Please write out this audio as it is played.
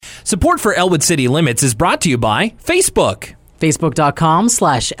Support for Elwood City Limits is brought to you by Facebook,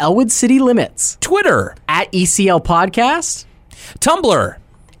 Facebook.com/Elwood City Limits, Twitter, @ECL Podcast, Tumblr,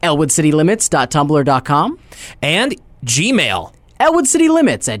 ElwoodCityLimits.tumblr.com, and Gmail.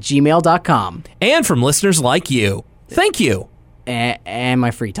 ElwoodCityLimits@gmail.com. And from listeners like you. Thank you. And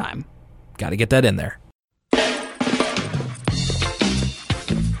my free time. Got to get that in there.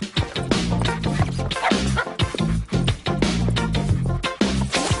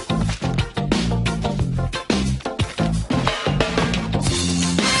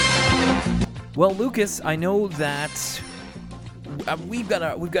 Well, Lucas, I know that we've got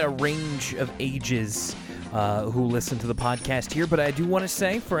a range of ages who listen to the podcast here, but I do want to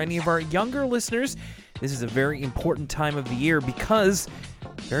say for any of our younger listeners, this is a very important time of the year because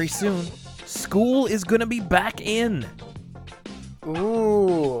very soon school is going to be back in.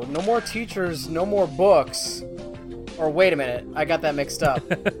 Ooh, no more teachers, no more books. Or wait a minute, I got that mixed up.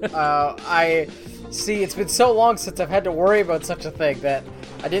 It's been so long since I've had to worry about such a thing that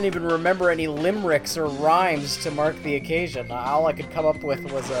I didn't even remember any limericks or rhymes to mark the occasion. All I could come up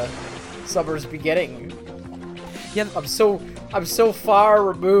with was a summer's beginning. Yeah, I'm so far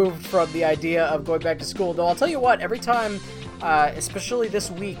removed from the idea of going back to school. Though I'll tell you what, every time, especially this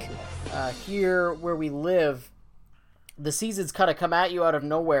week, here where we live, the seasons kind of come at you out of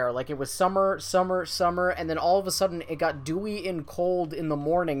nowhere. Like it was summer, and then all of a sudden it got dewy and cold in the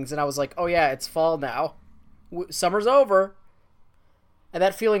mornings, and I was like, oh yeah, it's fall now. Summer's over. And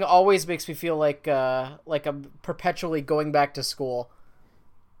that feeling always makes me feel like I'm perpetually going back to school.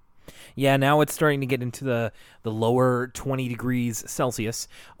 Yeah, now it's starting to get into the lower 20 degrees Celsius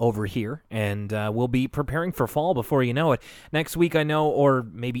over here, and we'll be preparing for fall before you know it. Next week, I know, or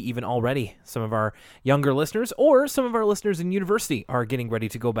maybe even already, some of our younger listeners or some of our listeners in university are getting ready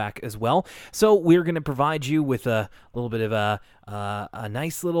to go back as well. So we're going to provide you with a little bit of a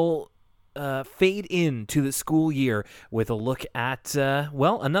nice little fade into the school year with a look at,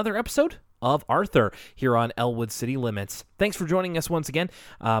 another episode of Arthur here on Elwood City Limits. Thanks for joining us once again.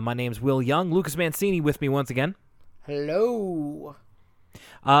 My name's Will Young. Lucas Mancini with me once again. Hello.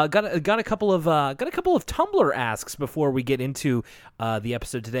 Got a couple of Tumblr asks before we get into the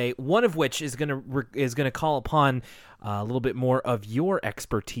episode today. One of which is gonna call upon a little bit more of your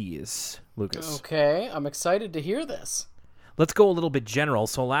expertise, Lucas. Okay, I'm excited to hear this. Let's go a little bit general.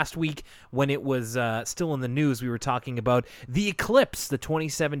 So last week, when it was still in the news, we were talking about the eclipse, the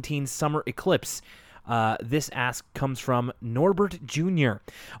 2017 summer eclipse. This ask comes from Norbert Jr.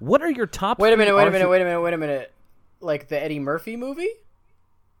 What are your top? Wait a minute. Like the Eddie Murphy movie?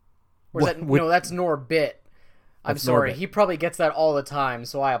 Or is that no? That's Norbit. I'm sorry. Norbit. He probably gets that all the time,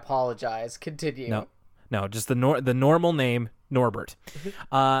 so I apologize. Continue. No, just the normal name. Norbert.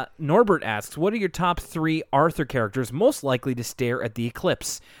 Norbert asks, what are your top 3 Arthur characters most likely to stare at the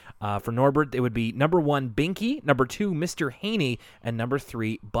eclipse? For Norbert, it would be number 1, Binky, number 2, Mr. Haney, and number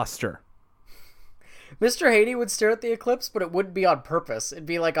 3, Buster. Mr. Haney would stare at the eclipse, but it wouldn't be on purpose. It'd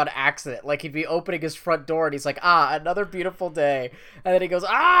be like on accident. Like he'd be opening his front door and he's like, another beautiful day. And then he goes,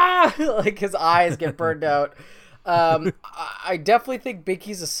 like his eyes get burned out. I definitely think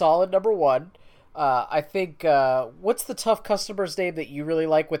Binky's a solid number 1. I think, what's the tough customer's name that you really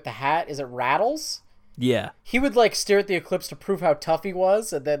like with the hat? Is it Rattles? Yeah. He would, stare at the eclipse to prove how tough he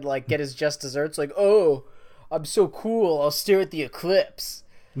was, and then, get his just desserts, oh, I'm so cool, I'll stare at the eclipse.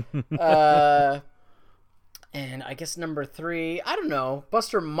 And I guess number 3, I don't know,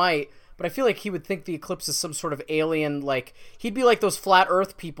 Buster might, but I feel like he would think the eclipse is some sort of alien, he'd be like those flat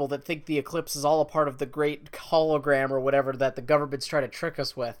earth people that think the eclipse is all a part of the great hologram or whatever that the government's trying to trick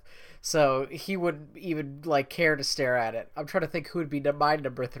us with. So he wouldn't even care to stare at it. I'm trying to think who would be my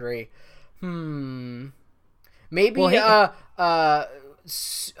number 3. Maybe what's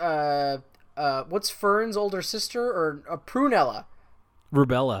Fern's older sister or Prunella?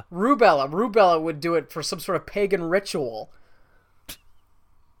 Rubella. Rubella would do it for some sort of pagan ritual.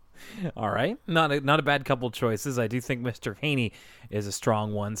 All right, not a bad couple choices. I do think Mr. Haney is a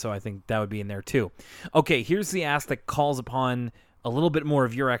strong one, so I think that would be in there too. Okay, here's the ask that calls upon a little bit more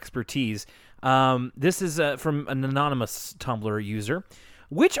of your expertise. This is from an anonymous Tumblr user.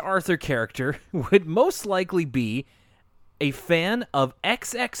 Which Arthur character would most likely be a fan of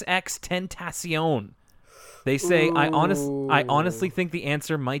XXX Tentacion? They say, I honestly think the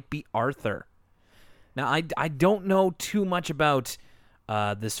answer might be Arthur. Now, I don't know too much about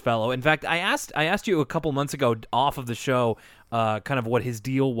this fellow. In fact, I asked you a couple months ago off of the show kind of what his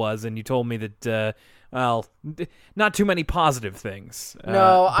deal was, and you told me that not too many positive things.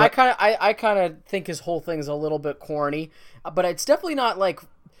 No, I kind of think his whole thing is a little bit corny, but it's definitely not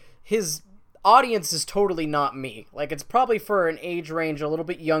his. audience is totally not me. Like, it's probably for an age range a little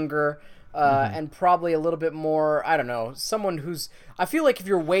bit younger, and probably a little bit more, I don't know, someone who's... I feel like if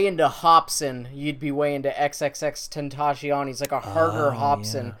you're way into Hobson, you'd be way into XXX Tentacion. He's like a harder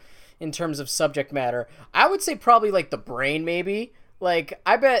Hobson in terms of subject matter. I would say probably, like, The Brain, maybe. Like,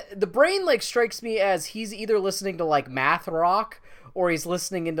 I bet The Brain, like, strikes me as he's either listening to, like, math rock, or he's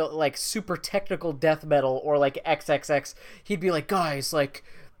listening into, like, super technical death metal, or, like, XXX. He'd be like, guys, like,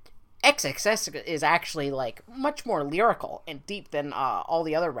 XXX is actually, like, much more lyrical and deep than all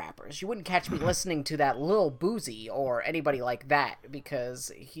the other rappers. You wouldn't catch me listening to that Lil Boozy or anybody like that,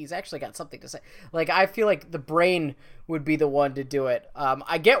 because he's actually got something to say. Like, I feel like The Brain would be the one to do it.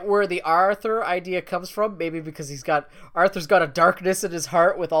 I get where the Arthur idea comes from, maybe because Arthur's got a darkness in his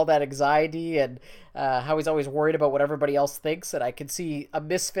heart with all that anxiety and how he's always worried about what everybody else thinks, and I could see a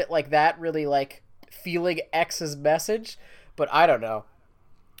misfit like that really, like, feeling X's message, but I don't know.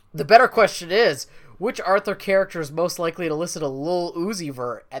 The better question is, which Arthur character is most likely to listen to Lil Uzi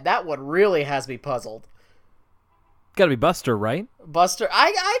Vert? And that one really has me puzzled. Gotta be Buster, right? Buster,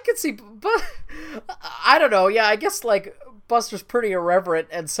 I could see, but I don't know. Yeah, I guess, like, Buster's pretty irreverent,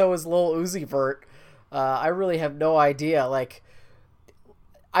 and so is Lil Uzi Vert. I really have no idea. Like,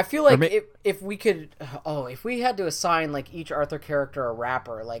 I feel like if we had to assign, like, each Arthur character a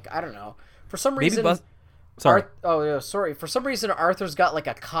rapper, like, I don't know. For some reason... Sorry. Sorry. For some reason, Arthur's got, like,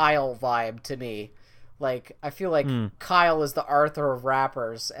 a Kyle vibe to me. Like, I feel like Kyle is the Arthur of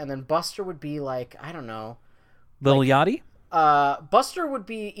rappers, and then Buster would be, like, I don't know. Lil Yachty? Buster would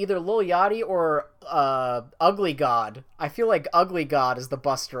be either Lil Yachty or Ugly God. I feel like Ugly God is the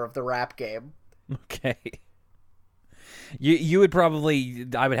Buster of the rap game. Okay. You would probably...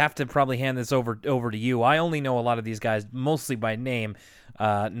 I would have to probably hand this over to you. I only know a lot of these guys mostly by name,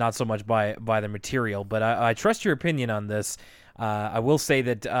 not so much by the material, but I trust your opinion on this. I will say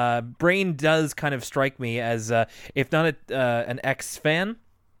that Brain does kind of strike me as, if not an X fan,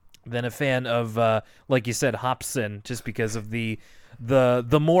 then a fan of, like you said, Hobson, just because of the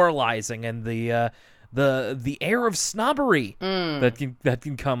moralizing and the air of snobbery that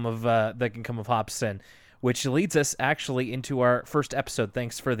can come of Hobson. Which leads us actually into our first episode.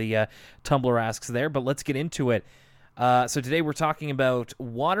 Thanks for the Tumblr asks there, but let's get into it. So today we're talking about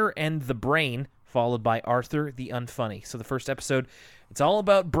Water and the Brain, followed by Arthur the Unfunny. So the first episode, it's all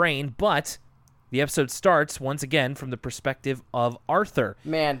about Brain, but the episode starts, once again, from the perspective of Arthur.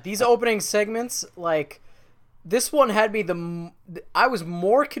 Man, these opening segments, like, this one had me I was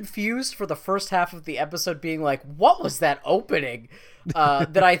more confused for the first half of the episode, being like, what was that opening?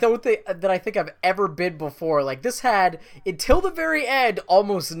 That I think I've ever been before. Like, this had, until the very end,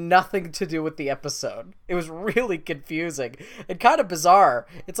 almost nothing to do with the episode. It was really confusing and kind of bizarre.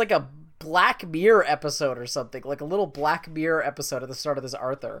 It's like a Black Mirror episode or something, like a little Black Mirror episode at the start of this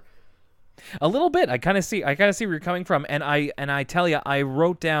Arthur. A little bit. I kind of see where you're coming from, and I tell you, I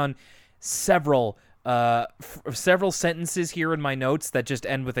wrote down several sentences here in my notes that just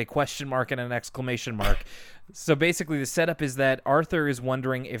end with a question mark and an exclamation mark. So basically the setup is that Arthur is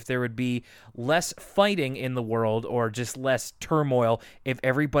wondering if there would be less fighting in the world or just less turmoil if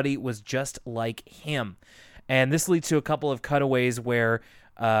everybody was just like him. And this leads to a couple of cutaways where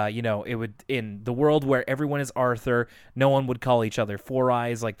it would, in the world where everyone is Arthur, no one would call each other Four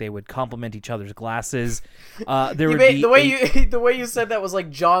Eyes, like they would compliment each other's glasses. The way you said that was like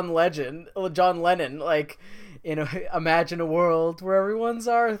John Lennon, like, imagine a world where everyone's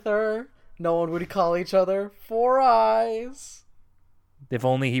Arthur, no one would call each other Four Eyes. If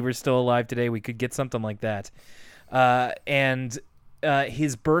only he were still alive today, we could get something like that.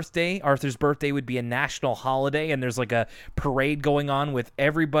 His birthday, Arthur's birthday, would be a national holiday, and there's like a parade going on with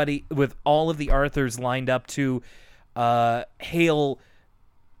everybody, with all of the Arthurs lined up to hail,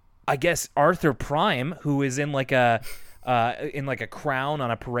 I guess, Arthur Prime, who is in like a crown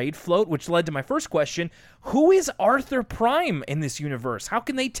on a parade float, which led to my first question: who is Arthur Prime in this universe? How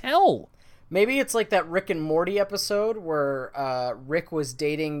can they tell? Maybe it's like that Rick and Morty episode where Rick was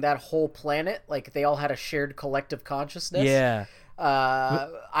dating that whole planet, like they all had a shared collective consciousness. Yeah.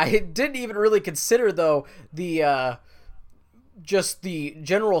 I didn't even really consider, though, just the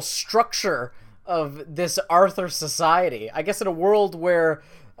general structure of this Arthur society. I guess in a world where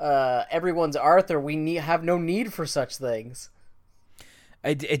everyone's Arthur, we have no need for such things.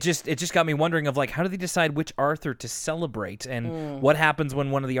 It just got me wondering of, like, how do they decide which Arthur to celebrate, and what happens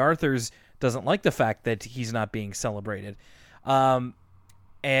when one of the Arthurs doesn't like the fact that he's not being celebrated.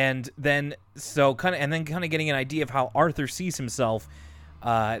 And then kind of getting an idea of how Arthur sees himself.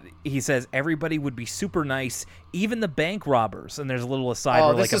 He says everybody would be super nice, even the bank robbers. And there's a little aside.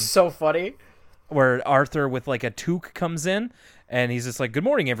 Oh, this is so funny. Where Arthur with like a toque comes in, and he's just like, "Good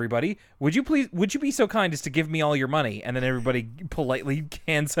morning, everybody. Would you be so kind as to give me all your money?" And then everybody politely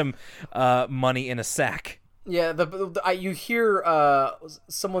hands him money in a sack. Yeah, you hear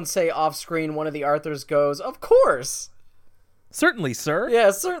someone say off screen. One of the Arthurs goes, "Of course." Certainly, sir.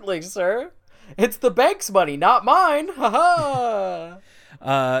 Yeah, certainly, sir. It's the bank's money, not mine. Ha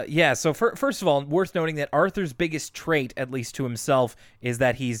ha. Yeah. So first of all, worth noting that Arthur's biggest trait, at least to himself, is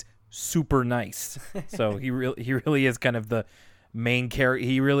that he's super nice. So he really is kind of the main character.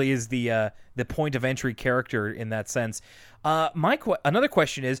 He really is the point of entry character in that sense. Another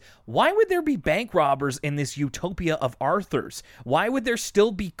question is, why would there be bank robbers in this utopia of Arthur's? Why would there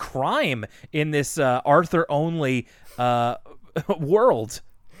still be crime in this Arthur only world?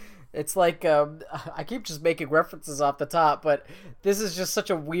 It's like I keep just making references off the top, but this is just such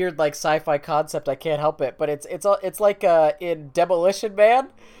a weird like sci-fi concept. I can't help it. But it's like in Demolition Man,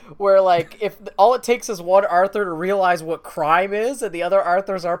 where like if all it takes is one Arthur to realize what crime is, and the other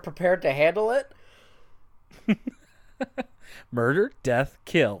Arthurs aren't prepared to handle it. Murder, death,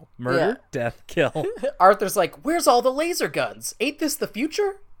 kill. Murder, death, kill. Arthur's like, "Where's all the laser guns? Ain't this the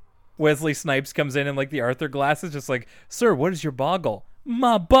future?" Wesley Snipes comes in like the Arthur glasses, just like, "Sir, what is your boggle?"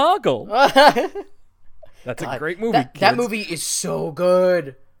 "My boggle." That's a great movie. That movie is so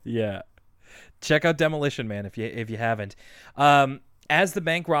good. Yeah, check out Demolition Man if you haven't. As the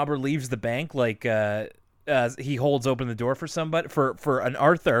bank robber leaves the bank, like he holds open the door for somebody for an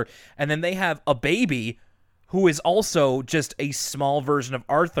Arthur, and then they have a baby who is also just a small version of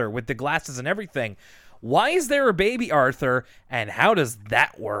Arthur with the glasses and everything. Why is there a baby Arthur, and how does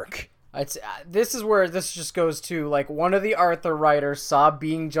that work? This is where this just goes to, like, one of the Arthur writers saw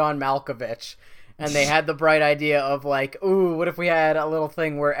Being John Malkovich, and they had the bright idea of, like, ooh, what if we had a little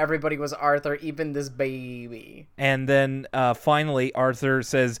thing where everybody was Arthur, even this baby? And then finally, Arthur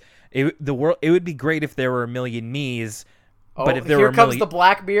says, it would be great if there were a million me's, but if there were comes the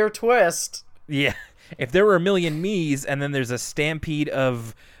Black Mirror twist. Yeah, if there were a million me's, and then there's a stampede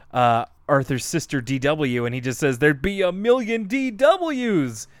of Arthur's sister DW, and he just says there'd be a million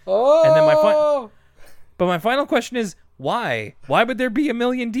DWs. Oh, and then my final question is, why? Why would there be a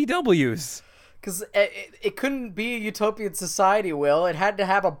million DWs? Because it couldn't be a utopian society, Will. It had to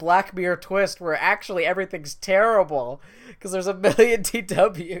have a Black Mirror twist where actually everything's terrible because there's a million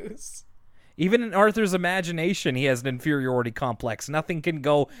DWs. Even in Arthur's imagination, he has an inferiority complex. Nothing can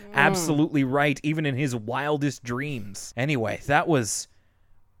go absolutely right, even in his wildest dreams. Anyway, that was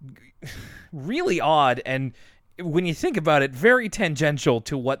really odd, and when you think about it, very tangential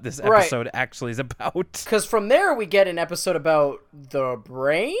to what this episode actually is about. Because from there, we get an episode about the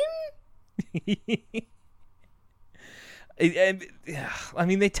brain? I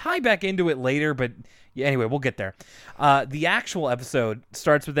mean, they tie back into it later, but yeah, anyway, we'll get there. The actual episode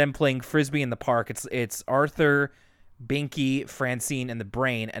starts with them playing Frisbee in the park. It's Arthur, Binky, Francine, and the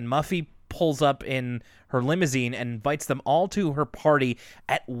Brain, and Muffy pulls up in her limousine and invites them all to her party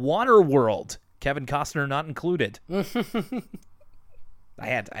at Waterworld. Kevin Costner not included.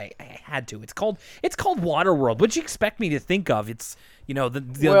 I had to. It's called Waterworld. What'd you expect me to think of? It's, you know, the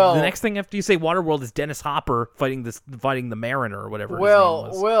next thing after you say Waterworld is Dennis Hopper fighting the Mariner or whatever his name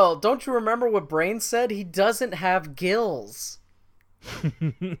was. Well, don't you remember what Brain said? He doesn't have gills.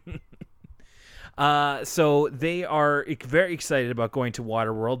 So they are very excited about going to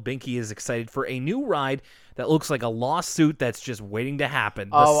Waterworld. Binky is excited for a new ride that looks like a lawsuit that's just waiting to happen.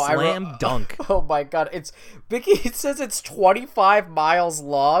 The Slam Dunk. Oh my god. Binky, it says it's 25 miles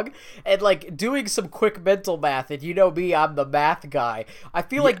long, and like doing some quick mental math, and you know me, I'm the math guy. I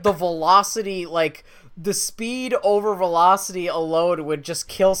feel like the velocity, like the speed over velocity alone would just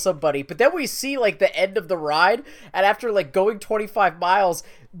kill somebody. But then we see like the end of the ride, and after like going 25 miles,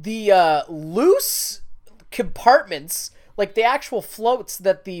 the loose compartments, like the actual floats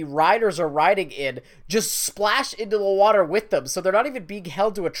that the riders are riding in, just splash into the water with them. So they're not even being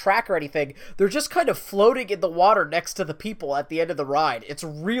held to a track or anything. They're just kind of floating in the water next to the people at the end of the ride. It's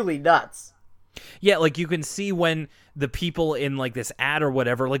really nuts. Yeah, like you can see when the people in like this ad or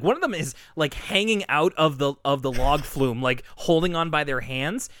whatever, like one of them is like hanging out of the log flume, like holding on by their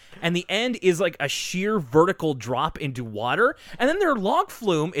hands, and the end is like a sheer vertical drop into water. And then their log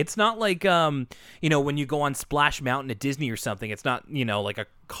flume, it's not like you know, when you go on Splash Mountain at Disney or something, it's not, you know, like a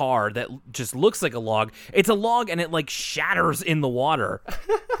car that just looks like a log. It's a log and it like shatters in the water.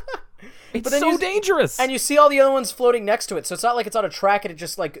 It's so dangerous. And you see all the other ones floating next to it. So it's not like it's on a track and it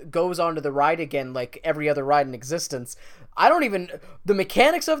just like goes onto the ride again like every other ride in existence. The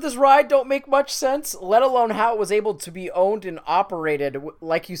mechanics of this ride don't make much sense, let alone how it was able to be owned and operated,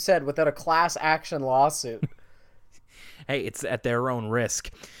 like you said, without a class action lawsuit. Hey, it's at their own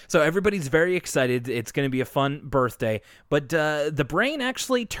risk. So everybody's very excited. It's going to be a fun birthday, but the Brain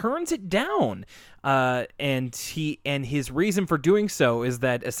actually turns it down. And his reason for doing so is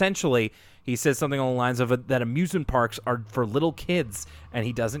that essentially he says something along the lines of that amusement parks are for little kids, and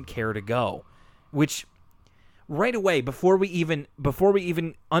he doesn't care to go. Which, right away, before we even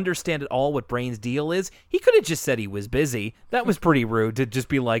understand at all what Brain's deal is, he could have just said he was busy. That was pretty rude to just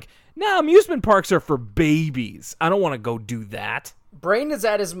be like, "No, amusement parks are for babies. I don't want to go do that." Brain is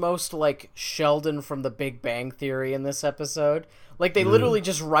at his most like Sheldon from The Big Bang Theory in this episode. Like they literally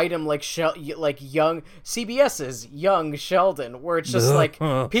just write him like young CBS's young Sheldon, where it's just like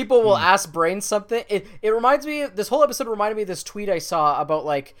people will ask Brain something. It reminds me, this whole episode reminded me of this tweet I saw about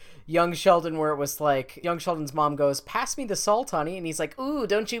like young Sheldon, where it was like young Sheldon's mom goes, "Pass me the salt, honey," and he's like, "Ooh,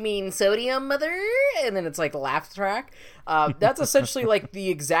 don't you mean sodium, mother?" And then it's like laugh track. That's essentially like the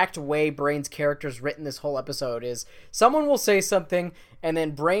exact way Brain's character's written this whole episode. Is someone will say something and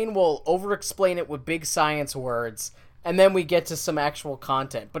then Brain will over explain it with big science words, and then we get to some actual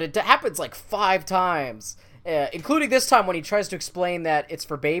content. But it happens like 5 times, including this time when he tries to explain that it's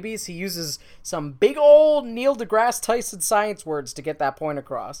for babies. He uses some big old Neil deGrasse Tyson science words to get that point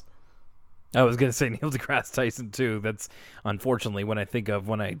across. I was going to say Neil deGrasse Tyson, too. That's unfortunately when I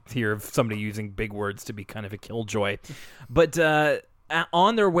hear of somebody using big words to be kind of a killjoy. But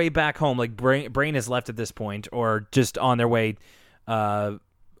on their way back home, like Brain has left at this point, or just on their way,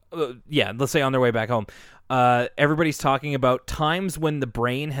 let's say on their way back home, everybody's talking about times when the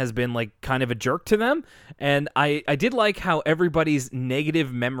Brain has been like kind of a jerk to them, and I did like how everybody's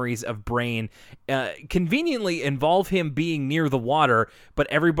negative memories of Brain conveniently involve him being near the water, but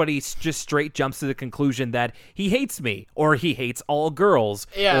everybody just straight jumps to the conclusion that he hates me, or he hates all girls,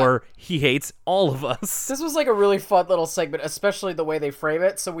 or he hates all of us. This was like a really fun little segment, especially the way they frame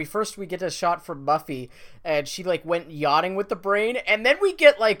it. So we get a shot from Buffy, and she like went yachting with the Brain, and then we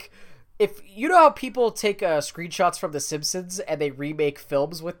get like, if you know how people take screenshots from The Simpsons and they remake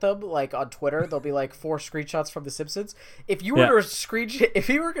films with them, like on Twitter, there'll be like 4 screenshots from The Simpsons. If you were if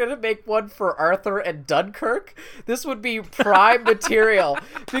you were gonna make one for Arthur and Dunkirk, this would be prime material,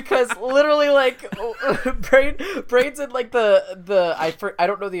 because literally like Brain's in like I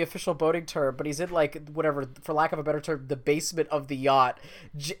don't know the official boating term, but he's in like whatever, for lack of a better term, the basement of the yacht,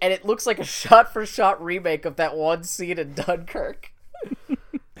 and it looks like a shot-for-shot remake of that one scene in Dunkirk.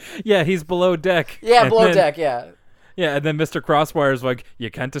 Yeah, he's below deck. Yeah, below deck, yeah. Yeah, and then Mr. Crosswire's like,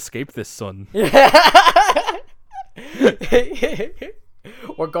 "You can't escape this, son." We're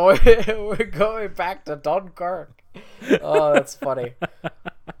going back to Dunkirk. Oh, that's funny.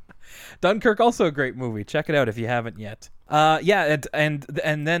 Dunkirk, also a great movie. Check it out if you haven't yet. And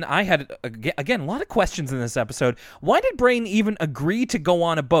then I had, again, a lot of questions in this episode. Why did Brain even agree to go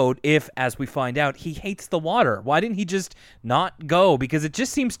on a boat if, as we find out, he hates the water? Why didn't he just not go? Because it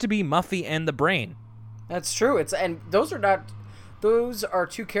just seems to be Muffy and the Brain. That's true. Those are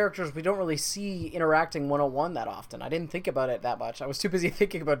 2 characters we don't really see interacting one-on-one that often. I didn't think about it that much. I was too busy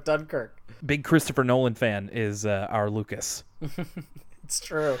thinking about Dunkirk. Big Christopher Nolan fan is our Lucas. It's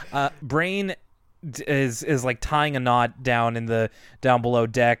true. Brain is like tying a knot down below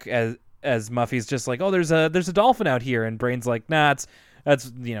deck as Muffy's just like, "Oh, there's a dolphin out here," and Brain's like, "Nah,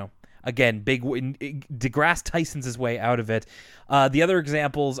 that's again, big deGrasse Tyson's his way out of it." The other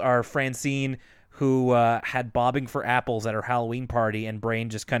examples are Francine, who had bobbing for apples at her Halloween party, and Brain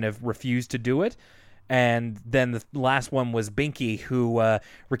just kind of refused to do it. And then the last one was Binky, who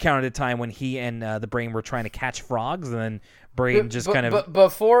recounted a time when he and the Brain were trying to catch frogs, and then Brain just kind of... But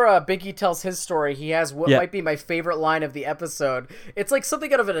before Binky tells his story, he has what might be my favorite line of the episode. It's like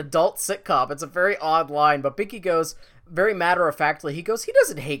something out of an adult sitcom. It's a very odd line, but Binky goes, very matter-of-factly, he goes, "He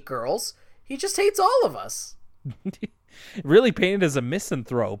doesn't hate girls. He just hates all of us." Really painted as a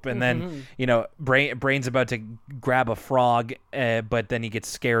misanthrope, and then Brain's about to grab a frog, but then he gets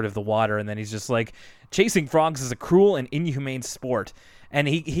scared of the water, and then he's just like, "Chasing frogs is a cruel and inhumane sport," and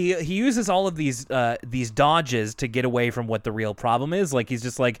he uses all of these dodges to get away from what the real problem is. Like he's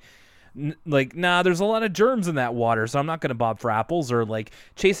just like, "Nah, there's a lot of germs in that water, so I'm not gonna bob for apples," or like,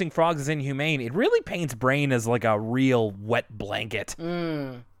 "Chasing frogs is inhumane." It really paints Brain as like a real wet blanket.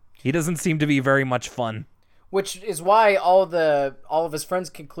 He doesn't seem to be very much fun. Which is why all of his friends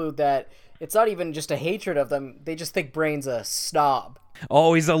conclude that it's not even just a hatred of them. They just think Brain's a snob.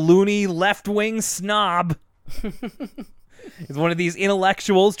 Oh, he's a loony left-wing snob. He's one of these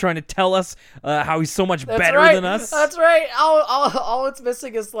intellectuals trying to tell us how he's so much better than us. That's right. All it's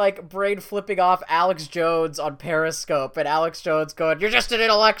missing is like Brain flipping off Alex Jones on Periscope, and Alex Jones going, "You're just an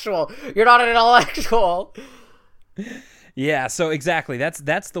intellectual. You're not an intellectual." Yeah, so exactly.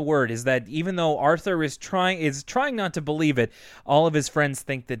 That's the word, is that even though Arthur is trying not to believe it, all of his friends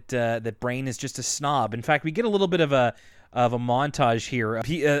think that Brain is just a snob. In fact, we get a little bit of a montage here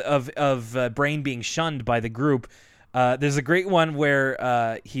of Brain being shunned by the group. There's a great one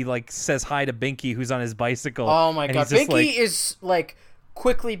where he like says hi to Binky, who's on his bicycle. Oh my and god, he's just Binky is like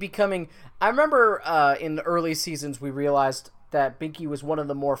quickly becoming. I remember in the early seasons we realized that Binky was one of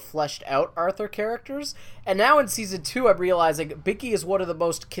the more fleshed out Arthur characters, and now in season 2 I'm realizing Binky is one of the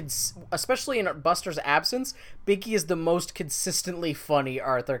most especially in Buster's absence, Binky is the most consistently funny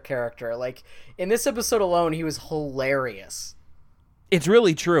Arthur character. Like in this episode alone, he was hilarious. It's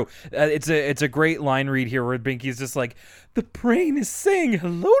really true. It's a great line read here where Binky's just like, the Brain is saying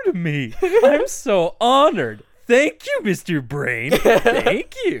hello to me. I'm so honored. Thank you, Mr. Brain.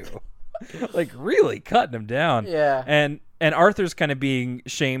 Thank you. Like really cutting him down. Yeah. And Arthur's kind of being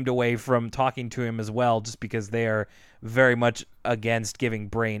shamed away from talking to him as well, just because they are very much against giving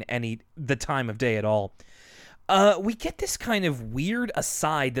Brain the time of day at all. We get this kind of weird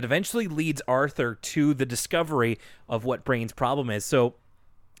aside that eventually leads Arthur to the discovery of what Brain's problem is. So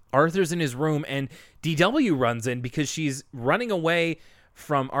Arthur's in his room, and DW runs in because she's running away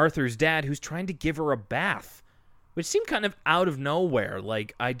from Arthur's dad, who's trying to give her a bath, which seemed kind of out of nowhere.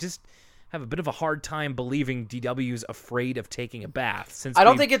 Like, I just have a bit of a hard time believing DW's afraid of taking a bath. Since I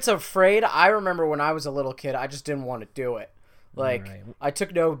don't think it's afraid. I remember when I was a little kid, I just didn't want to do it. Like, right. I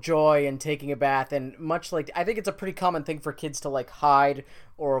took no joy in taking a bath, and much like, I think it's a pretty common thing for kids to, like, hide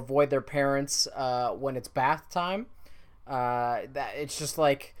or avoid their parents when it's bath time. That it's just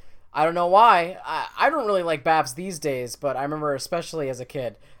like, I don't know why. I don't really like baths these days, but I remember especially as a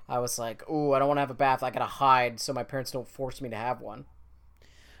kid, I was like, ooh, I don't want to have a bath. I gotta hide so my parents don't force me to have one.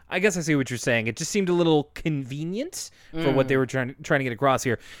 I guess I see what you're saying. It just seemed a little convenient for what they were trying to get across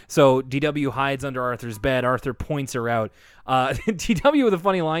here. So DW hides under Arthur's bed. Arthur points her out. DW with a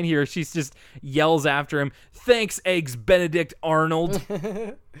funny line here. She just yells after him, "Thanks, Eggs Benedict Arnold."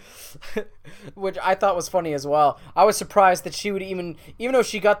 Which I thought was funny as well. I was surprised that she would even though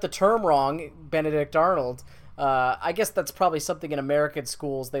she got the term wrong, Benedict Arnold. I guess that's probably something in American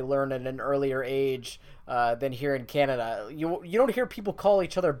schools they learn at an earlier age than here in Canada. You don't hear people call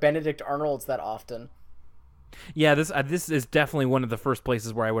each other Benedict Arnolds that often. Yeah, this is definitely one of the first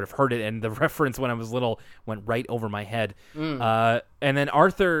places where I would have heard it, and the reference when I was little went right over my head. And then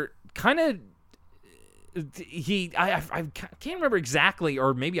Arthur kind of I can't remember exactly,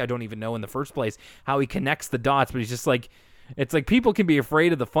 or maybe I don't even know in the first place how he connects the dots, but he's just like, it's like people can be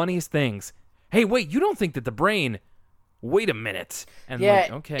afraid of the funniest things. Hey, wait, you don't think that the Brain... Wait a minute. And yeah,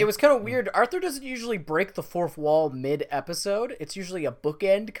 like, okay. It was kind of weird. Arthur doesn't usually break the fourth wall mid-episode. It's usually a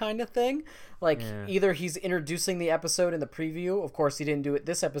bookend kind of thing. Like, either he's introducing the episode in the preview. Of course, he didn't do it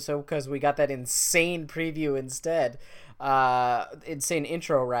this episode because we got that insane preview instead. Insane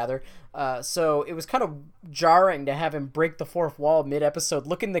intro, rather. So it was kind of jarring to have him break the fourth wall mid-episode,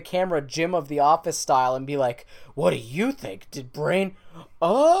 look in the camera Jim of The Office style, and be like, what do you think? Did Brain...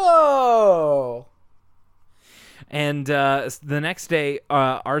 Oh... And the next day,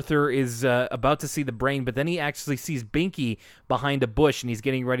 Arthur is about to see the Brain, but then he actually sees Binky behind a bush, and he's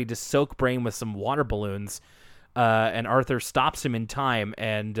getting ready to soak Brain with some water balloons. And Arthur stops him in time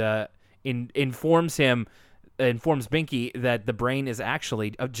and informs Binky that the Brain is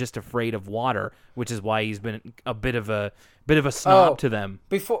actually just afraid of water, which is why he's been a bit of a snob to them.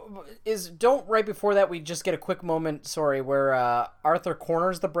 Right before that we just get a quick moment, where Arthur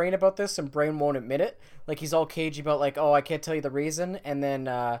corners the Brain about this, and Brain won't admit it. Like, he's all cagey about, like, oh, I can't tell you the reason, and then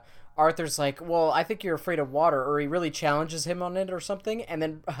Arthur's like, well, I think you're afraid of water, or he really challenges him on it or something, and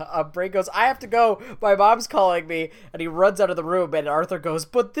then Brain goes, I have to go, my mom's calling me, and he runs out of the room, and Arthur goes,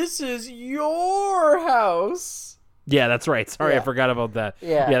 but this is your house. Yeah, that's right. Sorry, I forgot about that.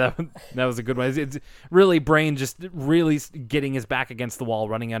 Yeah, that was a good one. It's really Brain just really getting his back against the wall,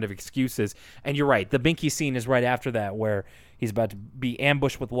 running out of excuses. And you're right. The Binky scene is right after that, where he's about to be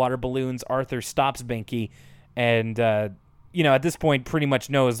ambushed with water balloons. Arthur stops Binky, and at this point, pretty much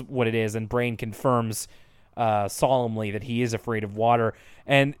knows what it is. And Brain confirms solemnly that he is afraid of water.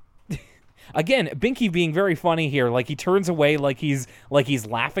 And again, Binky being very funny here. Like, he turns away, like he's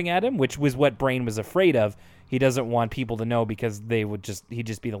laughing at him, which was what Brain was afraid of. He doesn't want people to know because he'd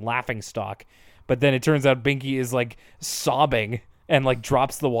just be the laughing stock. But then it turns out Binky is like sobbing and like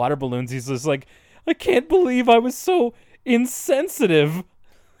drops the water balloons. He's just like, I can't believe I was so insensitive.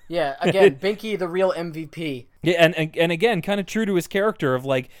 Yeah, again, Binky, the real MVP. Yeah, and again, kind of true to his character of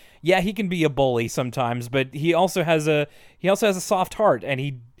like, yeah, he can be a bully sometimes, but he also has a soft heart, and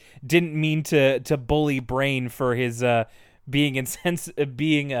he didn't mean to bully Brain for his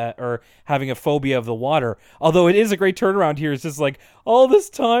being or having a phobia of the water. Although it is a great turnaround here. It's just like, all this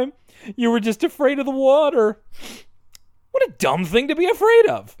time you were just afraid of the water. What a dumb thing to be afraid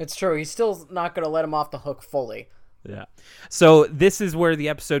of. It's true. He's still not going to let him off the hook fully. Yeah. So this is where the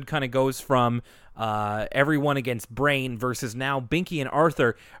episode kind of goes from everyone against Brain versus now Binky and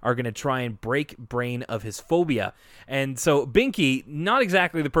Arthur are going to try and break Brain of his phobia. And so Binky, not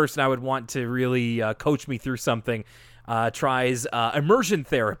exactly the person I would want to really coach me through something, tries immersion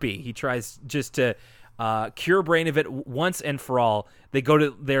therapy. He tries just to cure Brain of it once and for all.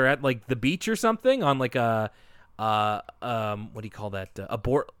 They're at like the beach or something on like a what do you call that?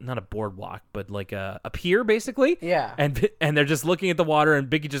 Not a boardwalk, but like a pier, basically. Yeah. And they're just looking at the water, and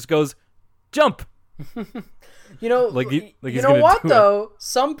Binky just goes, "Jump!" You know, you know what though?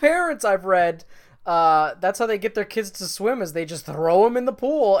 Some parents I've read, that's how they get their kids to swim, is they just throw them in the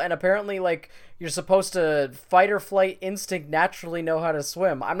pool, and apparently, like, you're supposed to fight or flight instinct naturally know how to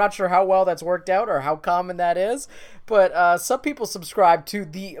swim. I'm not sure how well that's worked out or how common that is, but some people subscribe to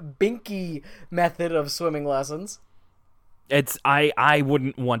the Binky method of swimming lessons. I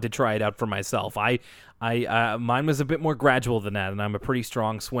wouldn't want to try it out for myself. Mine was a bit more gradual than that, and I'm a pretty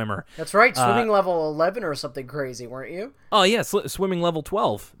strong swimmer. That's right, swimming level 11 or something crazy, weren't you? Oh yeah, swimming level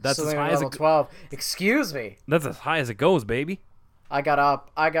 12. That's swimming as high level as 12. Excuse me. That's as high as it goes, baby.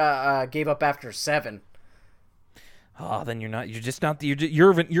 I gave up after 7. Oh, then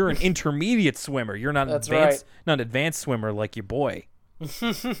you're an intermediate swimmer. You're not not an advanced swimmer like your boy.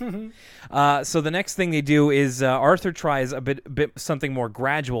 So the next thing they do is Arthur tries a bit something more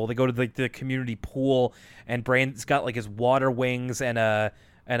gradual. They go to the community pool, and Brain's got like his water wings and a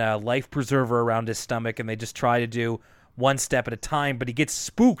life preserver around his stomach, and they just try to do one step at a time. But he gets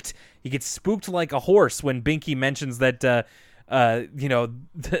spooked. He gets spooked like a horse when Binky mentions that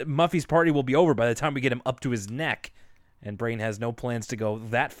Muffy's party will be over by the time we get him up to his neck, and Brain has no plans to go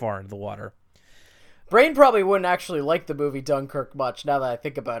that far into the water. Brain probably wouldn't actually like the movie Dunkirk much, now that I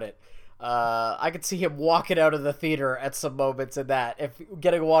think about it. I could see him walking out of the theater at some moments in that, if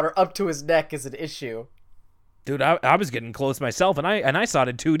getting water up to his neck is an issue. Dude, I was getting close myself, and I saw it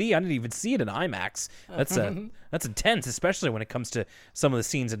in 2D. I didn't even see it in IMAX. That's intense, especially when it comes to some of the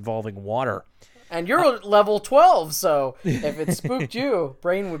scenes involving water. And you're level 12, so if it spooked you,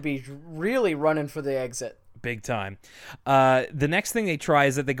 Brain would be really running for the exit. Big time. The next thing they try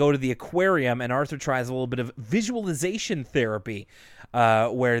is that they go to the aquarium, and Arthur tries a little bit of visualization therapy,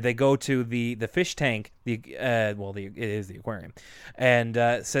 where they go to the fish tank. It is the aquarium, and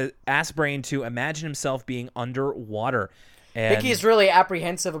ask Brain to imagine himself being underwater. And Binky is really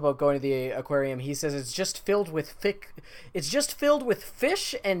apprehensive about going to the aquarium. He says it's just filled with fish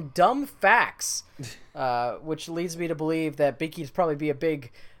and dumb facts, which leads me to believe that Binky's probably be a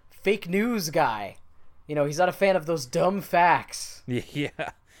big fake news guy. You know, he's not a fan of those dumb facts. Yeah.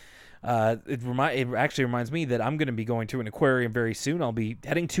 It actually reminds me that I'm going to be going to an aquarium very soon. I'll be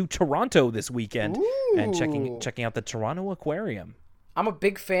heading to Toronto this weekend and checking out the Toronto Aquarium. I'm a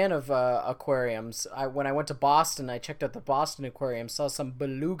big fan of aquariums. When I went to Boston, I checked out the Boston Aquarium, saw some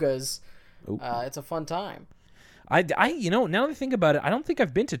belugas. It's a fun time. Now that I think about it, I don't think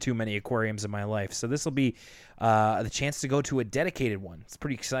I've been to too many aquariums in my life, so this will be the chance to go to a dedicated one. It's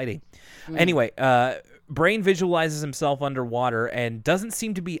pretty exciting. Anyway, Brain visualizes himself underwater and doesn't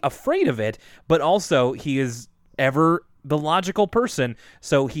seem to be afraid of it, but also he is ever the logical person,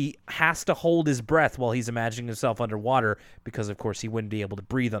 so he has to hold his breath while he's imagining himself underwater because, of course, he wouldn't be able to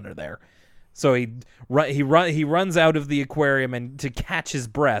breathe under there. So he runs out of the aquarium and to catch his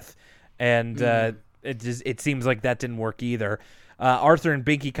breath, and it seems like that didn't work either. Arthur and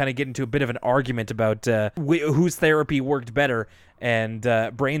Binky kind of get into a bit of an argument about whose therapy worked better, and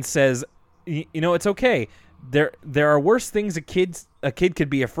Brain says, it's okay. There are worse things a kid could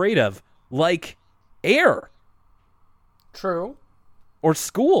be afraid of, like air. True. Or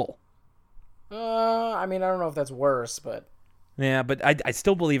school. I don't know if that's worse, but... Yeah, but I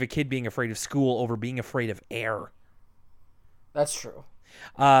still believe a kid being afraid of school over being afraid of air. That's true.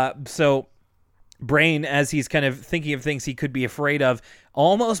 So Brain, as he's kind of thinking of things he could be afraid of,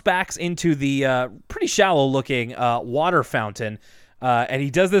 almost backs into the pretty shallow-looking water fountain. And he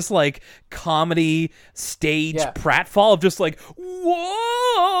does this, like, comedy stage pratfall of just like,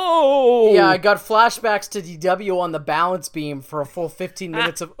 whoa! Yeah, I got flashbacks to DW on the balance beam for a full 15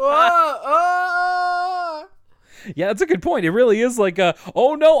 minutes of, Yeah, that's a good point. It really is like,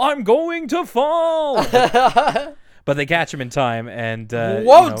 oh no, I'm going to fall! But they catch him in time, and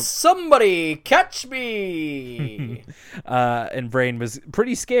won't somebody catch me? And Brain was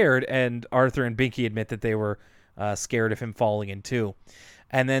pretty scared, and Arthur and Binky admit that they were scared of him falling in too.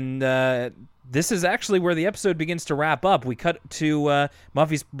 And then this is actually where the episode begins to wrap up. We cut to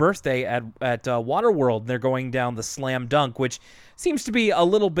Muffy's birthday at Waterworld. They're going down the slam dunk, which seems to be a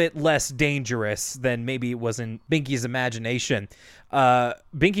little bit less dangerous than maybe it was in Binky's imagination.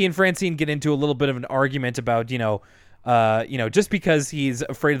 Binky and Francine get into a little bit of an argument about, just because he's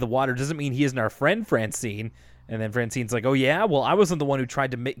afraid of the water doesn't mean he isn't our friend, Francine. And then Francine's like, oh, yeah? Well, I wasn't the one who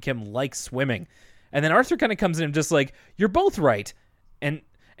tried to make him like swimming. And then Arthur kind of comes in and just like, you're both right. And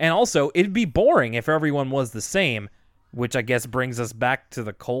also, it'd be boring if everyone was the same, which I guess brings us back to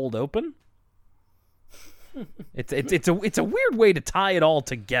the cold open. It's a weird way to tie it all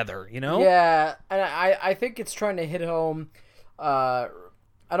together, you know? Yeah, and I think it's trying to hit home. I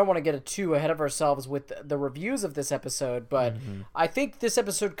don't want to get too ahead of ourselves with the reviews of this episode, but I think this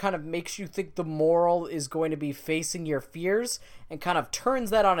episode kind of makes you think the moral is going to be facing your fears and kind of turns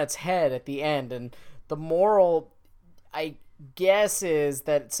that on its head at the end. And the moral, I guess, is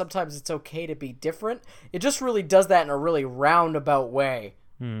that sometimes it's okay to be different. It just really does that in a really roundabout way.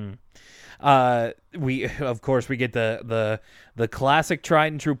 We get the classic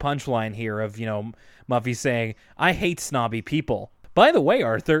tried and true punchline here of, Muffy saying, I hate snobby people. By the way,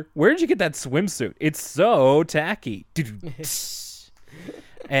 Arthur, where did you get that swimsuit? It's so tacky.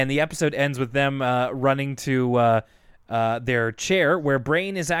 And the episode ends with them running to their chair where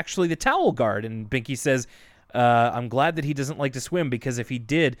Brain is actually the towel guard. And Binky says, I'm glad that he doesn't like to swim because if he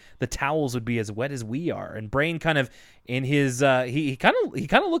did, the towels would be as wet as we are. And Brain kind of in his he kind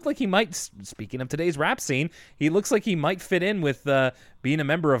of looked like he might, speaking of today's rap scene, he looks like he might fit in with being a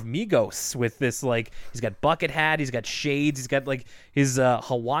member of Migos with this, like, he's got bucket hat, he's got shades, he's got like his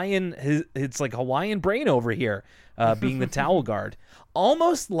Hawaiian, it's like Hawaiian Brain over here being the towel guard.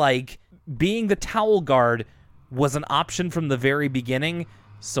 Almost like being the towel guard was an option from the very beginning.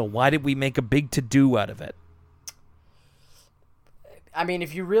 So why did we make a big to-do out of it? I mean,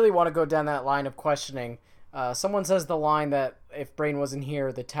 if you really want to go down that line of questioning, someone says the line that if Brain wasn't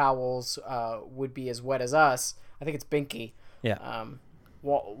here, the towels would be as wet as us. I think it's Binky. Yeah.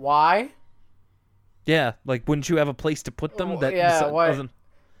 Why? Yeah, like, wouldn't you have a place to put them? Why?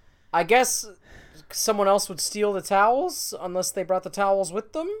 I guess someone else would steal the towels unless they brought the towels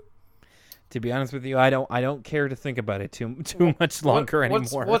with them. To be honest with you, I don't care to think about it too much longer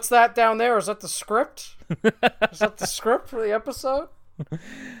anymore. What's that down there? Is that the script? Is that the script for the episode?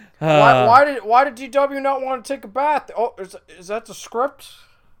 Why did DW not want to take a bath? Oh, is that the script?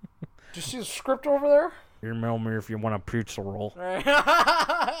 Do you see the script over there? Email me if you want a pizza roll. Sorry,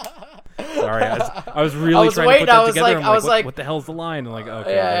 I was really trying to put that together. What the hell's the line? I'm like,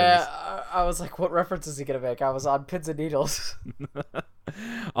 okay. Yeah, I was like, what reference is he gonna make? I was on pins and needles.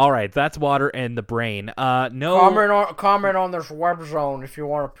 All right, that's Water and the Brain. No comment on this web zone if you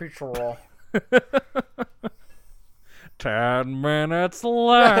want a pizza roll. 10 minutes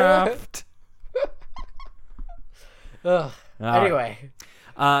left. Anyway.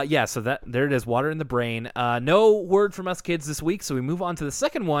 So there it is, Water in the Brain. No word from us kids this week, so we move on to the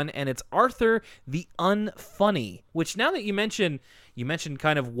second one, and it's Arthur the Unfunny, which now that you mentioned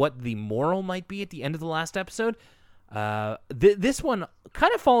kind of what the moral might be at the end of the last episode, this one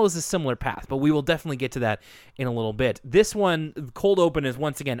kind of follows a similar path, but we will definitely get to that in a little bit. This one, cold open, is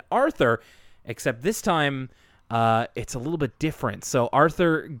once again Arthur, except this time it's a little bit different. So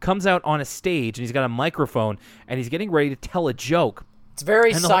Arthur comes out on a stage, and he's got a microphone, and he's getting ready to tell a joke. It's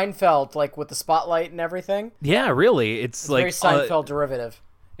very Seinfeld, like with the spotlight and everything. Yeah, really. It's like very Seinfeld derivative.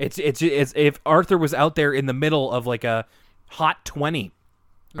 It's if Arthur was out there in the middle of like a Hot 20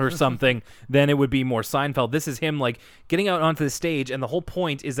 or something, then it would be more Seinfeld. This is him like getting out onto the stage, and the whole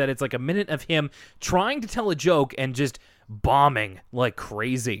point is that it's like a minute of him trying to tell a joke and just bombing like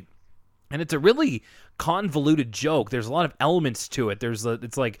crazy. And it's a really convoluted joke. There's a lot of elements to it.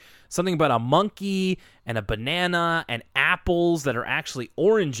 It's like something about a monkey and a banana and apples that are actually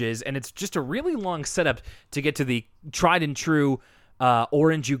oranges, and it's just a really long setup to get to the tried and true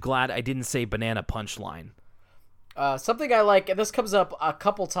orange you glad I didn't say banana punchline. Something I like, and this comes up a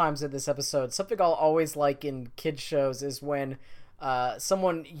couple times in this episode, something I'll always like in kids shows is when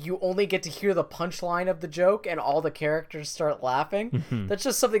you only get to hear the punchline of the joke and all the characters start laughing. That's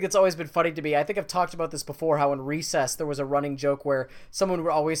just something that's always been funny to me. I think I've talked about this before, how in Recess there was a running joke where someone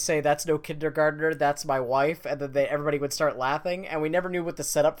would always say, that's no kindergartner, that's my wife, and then everybody would start laughing, and we never knew what the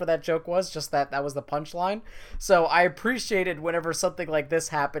setup for that joke was, just that was the punchline. So I appreciated whenever something like this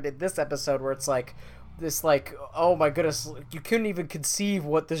happened in this episode where it's like, this like, oh my goodness, you couldn't even conceive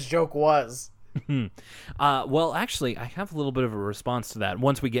what this joke was. Well, actually, I have a little bit of a response to that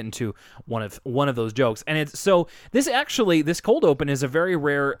once we get into one of those jokes. And it's so this cold open is a very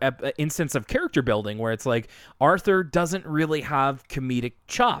rare instance of character building where it's like Arthur doesn't really have comedic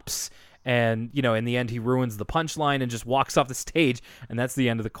chops. And, in the end, he ruins the punchline and just walks off the stage, and that's the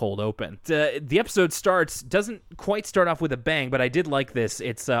end of the cold open. The episode doesn't quite start off with a bang, but I did like this.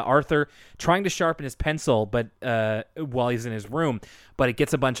 It's Arthur trying to sharpen his pencil but while he's in his room, but it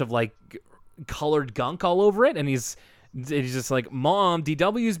gets a bunch of, colored gunk all over it, and he's just like, Mom,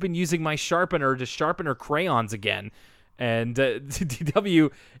 DW's been using my sharpener to sharpen her crayons again. And DW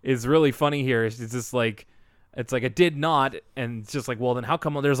is really funny here. It's just like... It's like, it did not, and it's just like, well, then how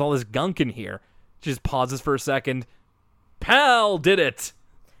come there's all this gunk in here? She just pauses for a second. Pal did it!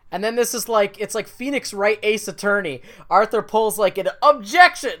 And then this is it's like Phoenix Wright Ace Attorney. Arthur pulls an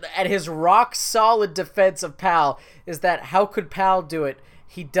objection, and his rock-solid defense of Pal is that how could Pal do it?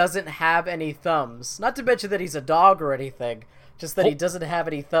 He doesn't have any thumbs. Not to mention that he's a dog or anything, just that he doesn't have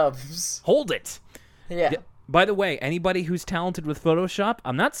any thumbs. Hold it! Yeah. By the way, anybody who's talented with Photoshop,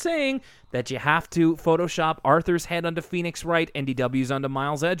 I'm not saying that you have to Photoshop Arthur's head onto Phoenix Wright and DW's onto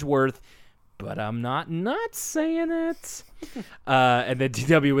Miles Edgeworth, but I'm not saying it. And then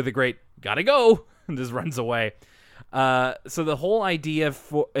DW with a great, gotta go, and just runs away. So the whole idea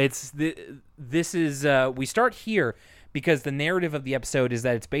we start here because the narrative of the episode is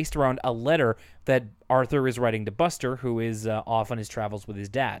that it's based around a letter that Arthur is writing to Buster, who is off on his travels with his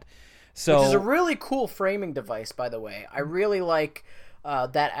dad. So, which is a really cool framing device, by the way. I really like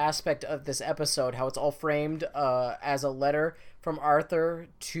that aspect of this episode, how it's all framed as a letter from Arthur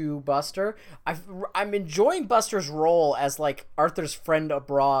to Buster. I'm enjoying Buster's role as Arthur's friend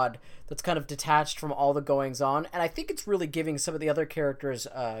abroad that's kind of detached from all the goings-on, and I think it's really giving some of the other characters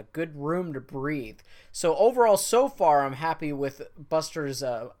good room to breathe. So overall, so far, I'm happy with Buster's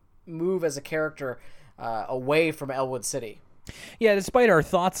move as a character away from Elwood City. Yeah, despite our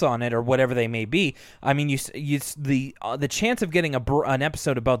thoughts on it or whatever they may be, I mean, the chance of getting an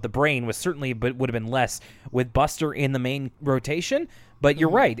episode about the brain was certainly, but would have been less with Buster in the main rotation. But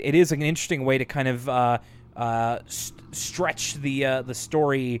you're right; it is an interesting way to kind of stretch the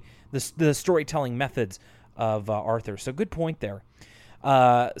story, the storytelling methods of Arthur. So good point there.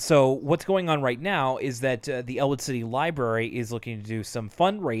 So what's going on right now is that the Elwood City Library is looking to do some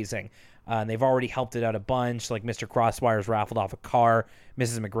fundraising. And they've already helped it out a bunch, like Mr. Crosswire's raffled off a car,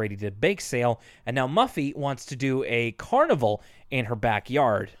 Mrs. McGrady did a bake sale, and now Muffy wants to do a carnival in her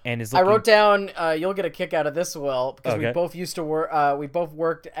backyard. And is looking... I wrote down, you'll get a kick out of this, Will, because okay. we both used to work, we both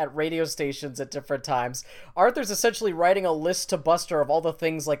worked at radio stations at different times. Arthur's essentially writing a list to Buster of all the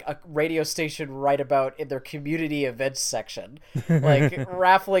things a radio station write about in their community events section.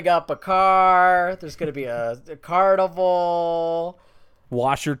 Raffling up a car, there's going to be a carnival...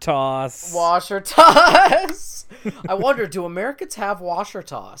 Washer toss. I wonder, do Americans have washer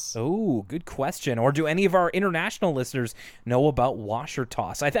toss? Oh, good question. Or do any of our international listeners know about washer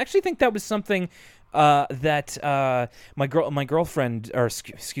toss? I actually think that was something that my girlfriend, or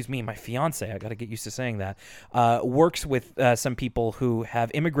excuse me, my fiance, I got to get used to saying that, works with some people who have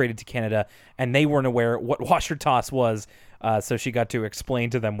immigrated to Canada, and they weren't aware what washer toss was, so she got to explain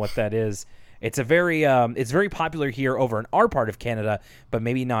to them what that is. It's very popular here over in our part of Canada, but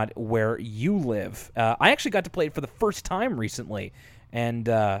maybe not where you live. I actually got to play it for the first time recently, and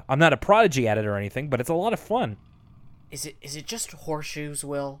I'm not a prodigy at it or anything, but it's a lot of fun. Is it just horseshoes,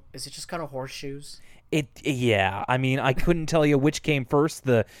 Will? Is it just kind of horseshoes? Yeah. I mean, I couldn't tell you which came first,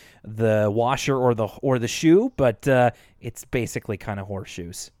 the washer or the shoe, but it's basically kind of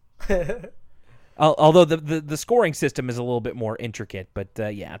horseshoes. Although the scoring system is a little bit more intricate, but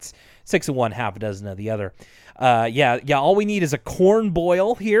yeah, it's 6 of one, half a dozen of the other. Yeah. All we need is a corn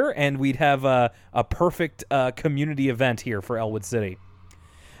boil here, and we'd have a perfect community event here for Elwood City.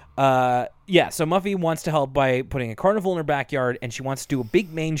 Yeah. So Muffy wants to help by putting a carnival in her backyard, and she wants to do a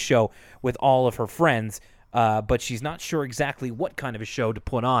big main show with all of her friends, but she's not sure exactly what kind of a show to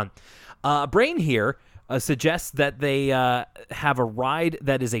put on. Brain here suggests that they have a ride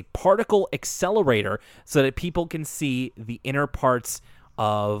that is a particle accelerator so that people can see the inner parts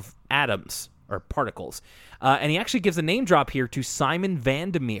of atoms or particles. And he actually gives a name drop here to Simon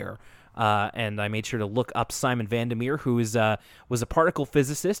Vandermeer. And I made sure to look up Simon Vandermeer, who was a particle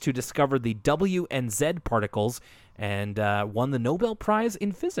physicist who discovered the W and Z particles and won the Nobel Prize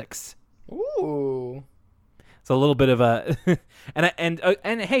in Physics. Ooh. So a little bit of a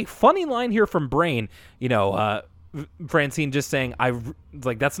and hey, funny line here from Brain. Francine just saying,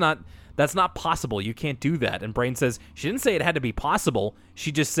 that's not possible. You can't do that. And Brain says she didn't say it had to be possible.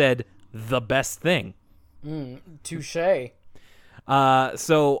 She just said the best thing. Touche.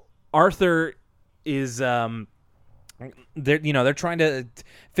 So Arthur is they're trying to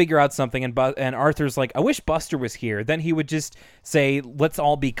figure out something, and Arthur's like, I wish Buster was here. Then he would just say, let's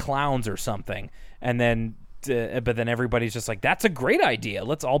all be clowns or something, and then but then everybody's just like, that's a great idea.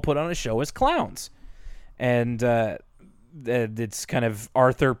 Let's all put on a show as clowns. And it's kind of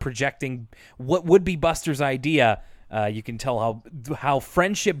Arthur projecting what would be Buster's idea. You can tell how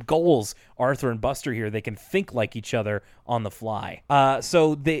friendship goals Arthur and Buster here. They can think like each other on the fly.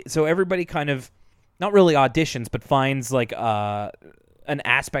 So everybody kind of not really auditions, but finds like an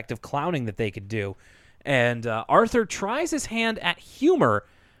aspect of clowning that they could do. And Arthur tries his hand at humor,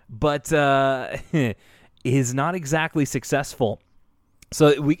 but is not exactly successful.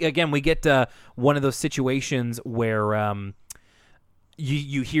 So we get one of those situations where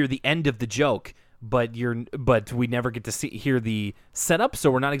you hear the end of the joke, but we never get to hear the setup,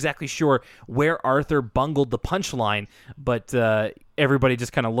 so we're not exactly sure where Arthur bungled the punchline. But everybody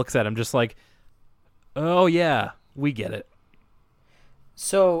just kind of looks at him, just like, "Oh yeah, we get it."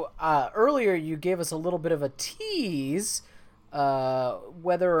 So earlier you gave us a little bit of a tease,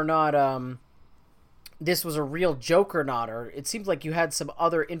 whether or not this was a real joke or not, or it seems like you had some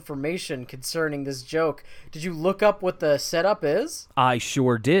other information concerning this joke. Did you look up what the setup is? I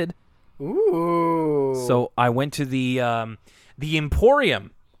sure did. Ooh. So I went to the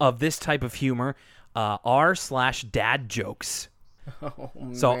emporium of this type of humor, r/dad jokes. Oh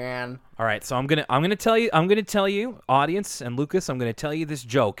So, man. All right, so I'm gonna tell you, audience and Lucas, I'm gonna tell you this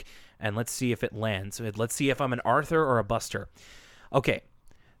joke, and let's see if it lands. Let's see if I'm an Arthur or a Buster. Okay.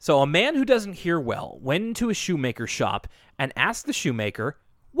 So a man who doesn't hear well went into a shoemaker shop and asked the shoemaker,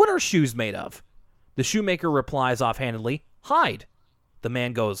 "What are shoes made of?" The shoemaker replies offhandedly, "Hide." The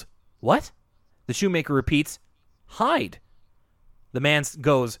man goes, "What?" The shoemaker repeats, "Hide." The man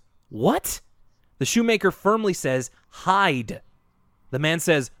goes, "What?" The shoemaker firmly says, "Hide." The man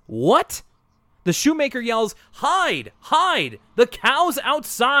says, "What?" The shoemaker yells, "Hide! Hide! The cow's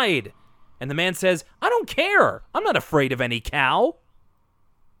outside!" And the man says, "I don't care. I'm not afraid of any cow."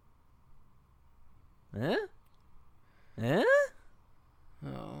 Eh? Eh?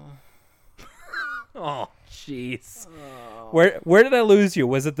 Oh, jeez. Where did I lose you?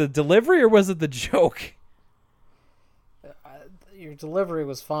 Was it the delivery or was it the joke? Your delivery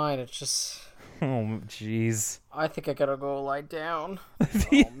was fine. It's just... Oh, jeez. I think I gotta go lie down.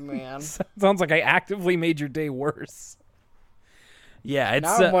 Oh, man. Sounds like I actively made your day worse. Yeah, it's...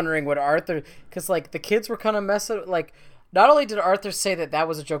 Now I'm wondering what Arthur... Because, like, the kids were kind of messing... Like, not only did Arthur say that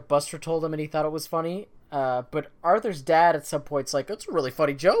was a joke Buster told him and he thought it was funny, but Arthur's dad at some point's like, "It's a really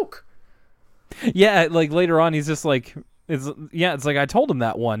funny joke." Yeah, like, later on, he's just like... It's like, I told him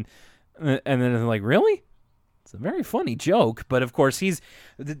that one. And then I'm like, really? It's a very funny joke, but of course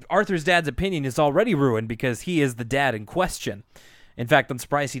Arthur's dad's opinion is already ruined because he is the dad in question. In fact, I'm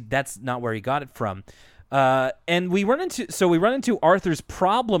surprised that's not where he got it from. And we run into Arthur's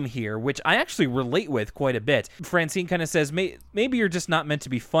problem here, which I actually relate with quite a bit. Francine kind of says, maybe you're just not meant to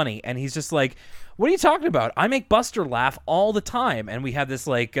be funny. And he's just like, what are you talking about? I make Buster laugh all the time. And we have this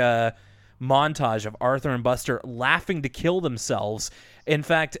like montage of Arthur and Buster laughing to kill themselves. In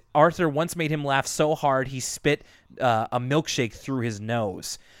fact, Arthur once made him laugh so hard he spit a milkshake through his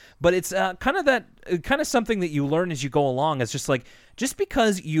nose. But it's kind of something that you learn as you go along. It's just like, just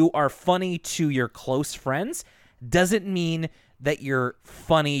because you are funny to your close friends doesn't mean that you're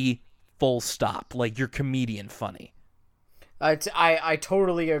funny full stop, like you're comedian funny. I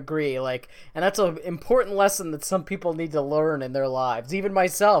totally agree. Like, and that's an important lesson that some people need to learn in their lives. Even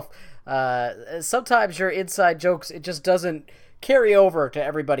myself. Sometimes your inside jokes, it just doesn't carry over to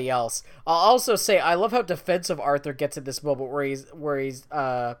everybody else. I'll also say I love how defensive Arthur gets in this moment where he's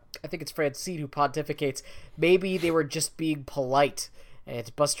I think it's Francine who pontificates maybe they were just being polite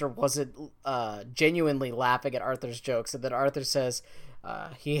and Buster wasn't genuinely laughing at Arthur's jokes, and then Arthur says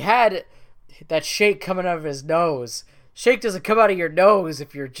he had that shake coming out of his nose. Shake doesn't come out of your nose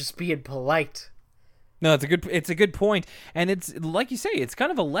if you're just being polite. No, it's a good point, and it's like you say, it's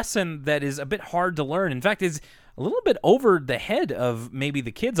kind of a lesson that is a bit hard to learn. In fact, is a little bit over the head of maybe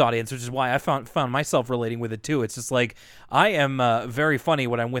the kids' audience, which is why I found myself relating with it too. It's just like, I am very funny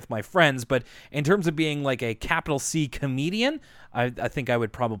when I'm with my friends, but in terms of being like a capital C comedian, I think I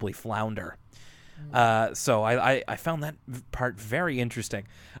would probably flounder. So I found that part very interesting.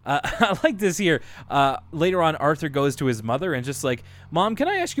 I like this here. Later on, Arthur goes to his mother and just like, "Mom, can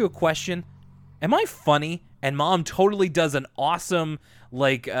I ask you a question? Am I funny?" And Mom totally does an awesome,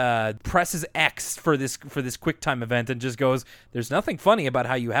 like, presses X for this QuickTime event and just goes, "There's nothing funny about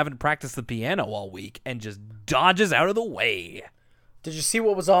how you haven't practiced the piano all week," and just dodges out of the way. Did you see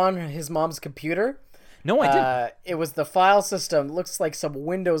what was on his mom's computer? No, I didn't. It was the file system. Looks like some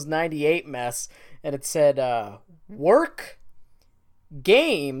Windows 98 mess. and it said work,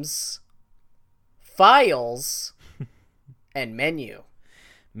 games, files, and menu.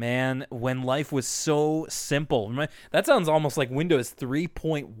 Man, when life was so simple. That sounds almost like Windows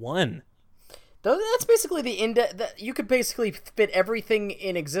 3.1. That's basically you could basically fit everything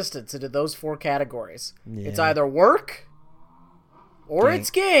in existence into those 4 categories. Yeah. It's either work, or it's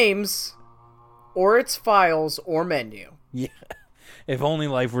games, or it's files, or menu. Yeah. If only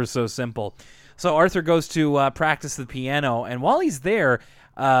life were so simple. So Arthur goes to practice the piano, and while he's there,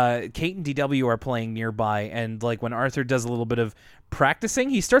 Kate and DW are playing nearby, and like when Arthur does a little bit of practicing,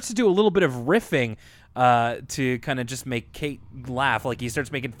 he starts to do a little bit of riffing to kind of just make Kate laugh. Like he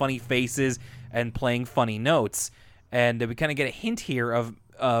starts making funny faces and playing funny notes, and we kind of get a hint here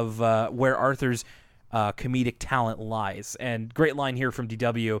of where Arthur's comedic talent lies. And great line here from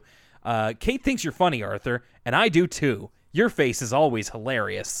DW. Kate thinks you're funny, Arthur, and I do too. Your face is always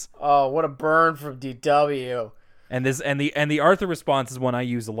hilarious. Oh, what a burn from DW. And the Arthur response is one I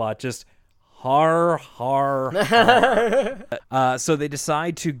use a lot. Just har har. har. So they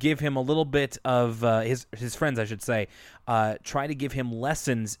decide to give him a little bit of his friends, I should say, try to give him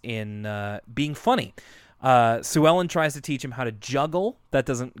lessons in being funny. Sue Ellen tries to teach him how to juggle. That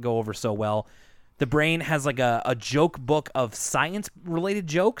doesn't go over so well. The Brain has like a joke book of science-related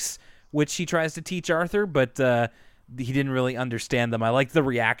jokes, which he tries to teach Arthur, but he didn't really understand them. I like the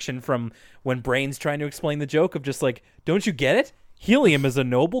reaction from when Brain's trying to explain the joke of just like, don't you get it? Helium is a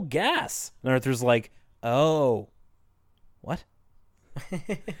noble gas. And Arthur's like, oh, what?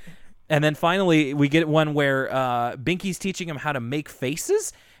 And then finally we get one where Binky's teaching him how to make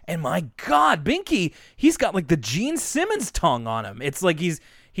faces. And my God, Binky, he's got like the Gene Simmons tongue on him. It's like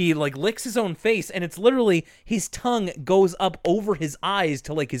he like licks his own face, and it's literally his tongue goes up over his eyes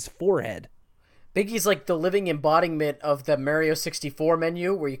to like his forehead. Binky's like the living embodiment of the Mario 64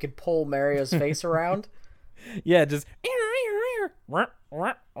 menu where you could pull Mario's face around. Yeah, just. But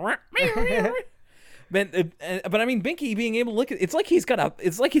I mean, Binky being able to look at it's like he's got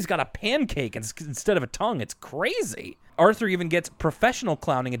a pancake instead of a tongue. It's crazy. Arthur even gets professional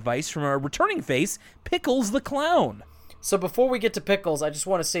clowning advice from a returning face, Pickles the Clown. So before we get to Pickles, I just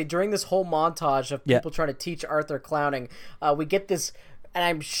want to say during this whole montage of people trying to teach Arthur clowning, we get this, and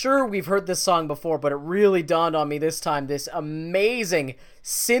I'm sure we've heard this song before, but it really dawned on me this time, this amazing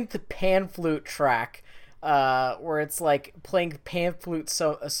synth pan flute track where it's like playing pan flute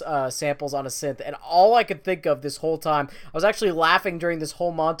samples on a synth. And all I could think of this whole time, I was actually laughing during this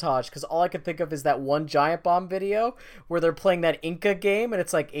whole montage because all I could think of is that one Giant Bomb video where they're playing that Inca game, and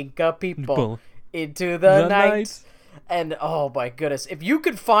it's like Inca people into the night. And oh my goodness, if you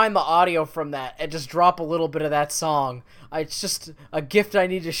could find the audio from that and just drop a little bit of that song, it's just a gift I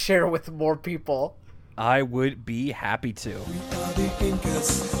need to share with more people. I would be happy to. We are the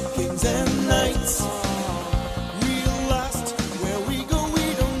Incas, kings and knights. We lost where we go,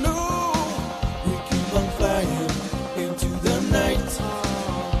 we don't know. We keep on flying into the night.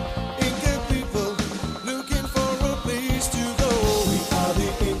 Inca people looking for a place to go. We are the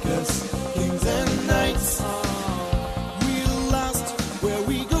Incas, kings and knights.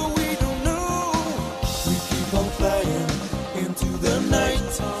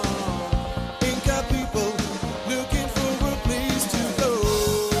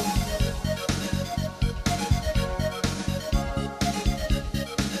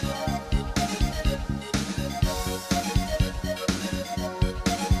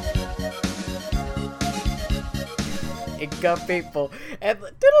 Inca people. And we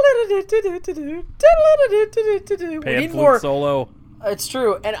need Flute more solo. It's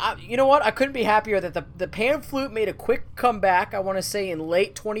true. And you know what? I couldn't be happier that the pan flute made a quick comeback, I want to say, in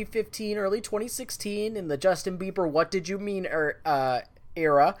late 2015, early 2016, in the Justin Bieber What Did You Mean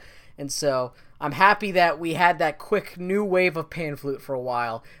era. And so I'm happy that we had that quick new wave of pan flute for a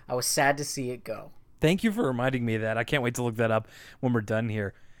while. I was sad to see it go. Thank you for reminding me of that. I can't wait to look that up when we're done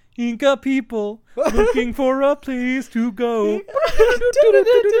here. Inca people looking for a place to go.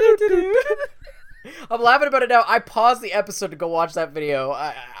 I'm laughing about it now. I paused the episode to go watch that video.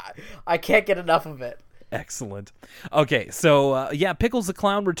 I can't get enough of it. Excellent. Okay, so Pickles the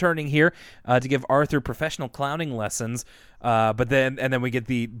Clown returning here to give Arthur professional clowning lessons. But then we get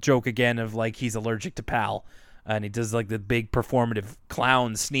the joke again of like he's allergic to Pal. And he does like the big performative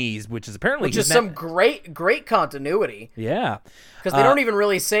clown sneeze, which is apparently some great continuity. Yeah, because they don't even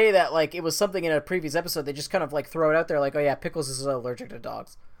really say that like it was something in a previous episode. They just kind of like throw it out there, like, oh yeah, Pickles is allergic to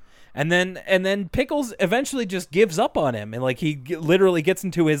dogs. And then Pickles eventually just gives up on him, and like he literally gets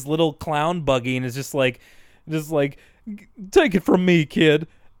into his little clown buggy and is just like, take it from me, kid.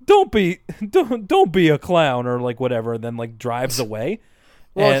 Don't be a clown or like whatever, and then like drives away.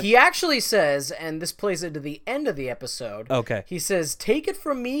 Well, And- he actually says, and this plays into the end of the episode. Okay. He says, "Take it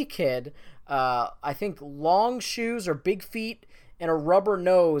from me, kid. I think long shoes or big feet and a rubber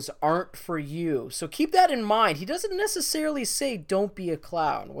nose aren't for you. So keep that in mind." He doesn't necessarily say don't be a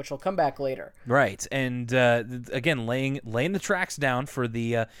clown, which will come back later. Right, and again, laying the tracks down for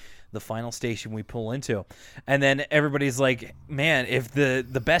the final station we pull into, and then everybody's like, "Man, if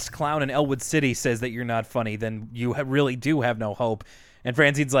the best clown in Elwood City says that you're not funny, then you really do have no hope." And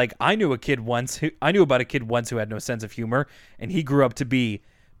Francine's like, "I knew about a kid once who had no sense of humor, and he grew up to be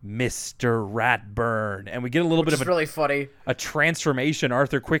Mr. Ratburn." And we get a little bit It's of really funny. a transformation.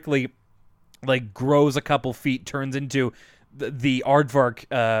 Arthur quickly grows a couple feet, turns into the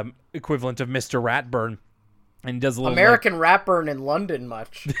aardvark equivalent of Mr. Ratburn, and does a little American Ratburn in London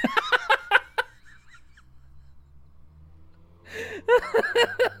much.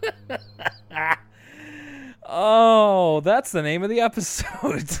 Oh, that's the name of the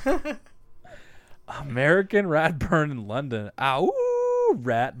episode. American Ratburn in London. Ow,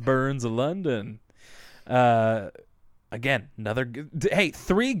 Ratburns of London. Again, another hey,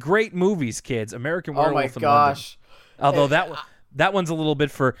 3 great movies, kids. American Oh Werewolf my in London. gosh. Although that one's a little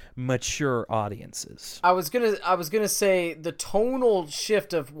bit for mature audiences. I was gonna say the tonal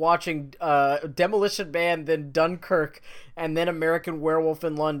shift of watching Demolition Man, then Dunkirk, and then American Werewolf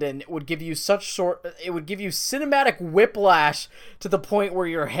in London would give you cinematic whiplash to the point where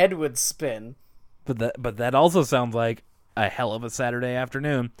your head would spin. But that also sounds like a hell of a Saturday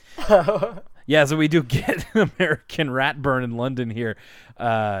afternoon. Yeah, so we do get American Ratburn in London here,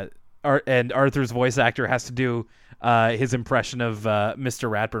 and Arthur's voice actor has to do his impression of Mr.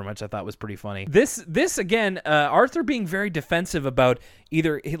 Ratburn, which I thought was pretty funny. This again, Arthur being very defensive about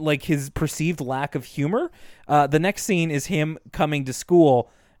either his perceived lack of humor. The next scene is him coming to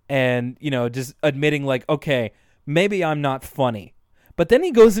school and just admitting okay, maybe I'm not funny. But then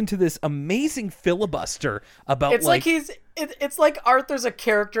he goes into this amazing filibuster about It's it's like Arthur's a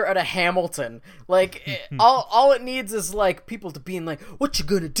character at a Hamilton. All it needs is people to be in "What you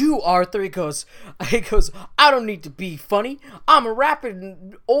gonna do, Arthur?" He goes, "I don't need to be funny. I'm a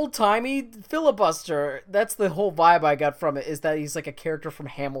rapid old timey filibuster." That's the whole vibe I got from it, is that he's like a character from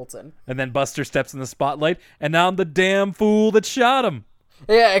Hamilton. And then Buster steps in the spotlight, and now I'm the damn fool that shot him.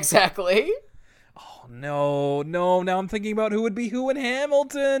 Yeah, exactly. No, now I'm thinking about who would be who in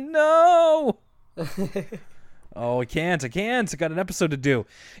Hamilton. No. Oh, I can't. I got an episode to do.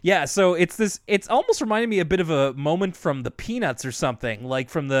 Yeah, so it's almost reminded me a bit of a moment from the Peanuts or something, like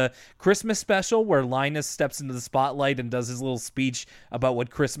from the Christmas special where Linus steps into the spotlight and does his little speech about what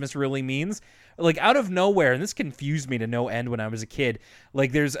Christmas really means. Out of nowhere, and this confused me to no end when I was a kid,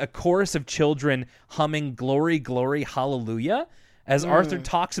 there's a chorus of children humming "Glory, Glory, Hallelujah" as Arthur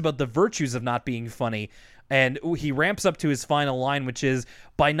talks about the virtues of not being funny, and he ramps up to his final line, which is,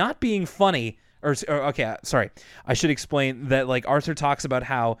 by not being funny, okay, sorry, I should explain that, Arthur talks about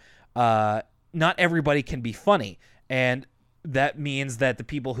how not everybody can be funny, and that means that the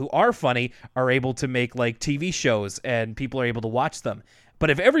people who are funny are able to make, TV shows, and people are able to watch them.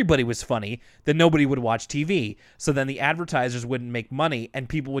 But if everybody was funny, then nobody would watch TV, so then the advertisers wouldn't make money, and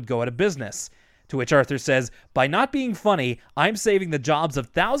people would go out of business. To which Arthur says, by not being funny, I'm saving the jobs of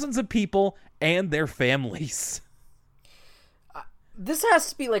thousands of people and their families. This has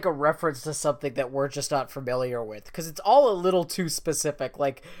to be a reference to something that we're just not familiar with, because it's all a little too specific.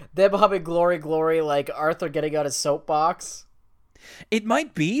 Them humming "Glory, Glory," Arthur getting out his soapbox. It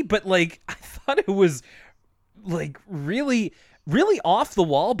might be, but I thought it was really, really off the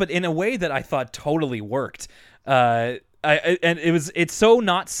wall, but in a way that I thought totally worked. It's so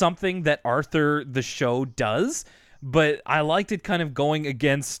not something that Arthur the show does, but I liked it kind of going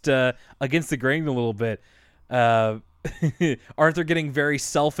against the grain a little bit. Arthur getting very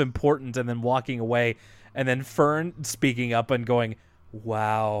self-important and then walking away, and then Fern speaking up and going,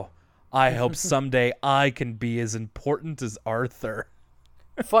 "Wow, I hope someday I can be as important as Arthur."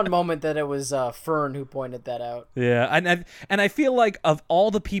 Fun moment that it was Fern who pointed that out. Yeah, and I feel like of all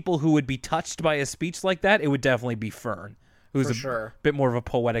the people who would be touched by a speech like that, it would definitely be Fern, who's sure. bit more of a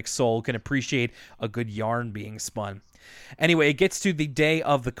poetic soul, can appreciate a good yarn being spun. Anyway, it gets to the day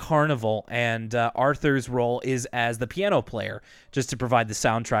of the carnival, and Arthur's role is as the piano player, just to provide the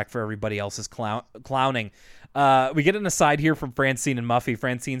soundtrack for everybody else's clowning. We get an aside here from Francine and Muffy.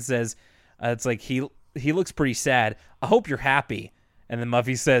 Francine says, it's he looks pretty sad. I hope you're happy. And then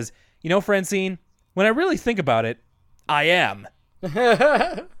Muffy says, Francine, when I really think about it, I am.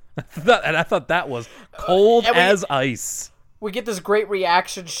 And I thought that was cold as ice. We get this great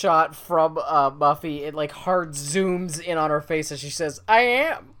reaction shot from Muffy. It hard zooms in on her face as she says, "I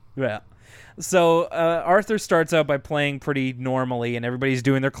am." Yeah. So Arthur starts out by playing pretty normally, and everybody's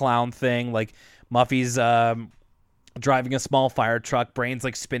doing their clown thing. Like Muffy's driving a small fire truck, Brain's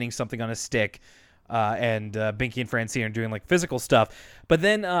like spinning something on a stick, and Binky and Francine are doing like physical stuff. But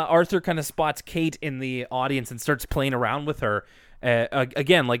then Arthur kind of spots Kate in the audience and starts playing around with her.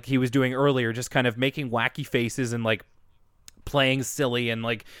 Again, like he was doing earlier, just kind of making wacky faces and like playing silly and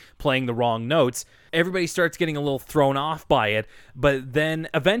like playing the wrong notes. Everybody starts getting a little thrown off by it, but then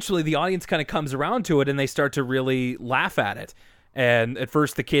eventually the audience kind of comes around to it and they start to really laugh at it. And at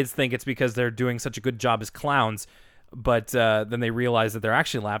first the kids think it's because they're doing such a good job as clowns, but then they realize that they're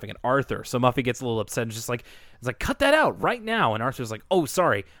actually laughing at Arthur. So Muffy gets a little upset and just like, it's like, cut that out right now. And Arthur's like, oh,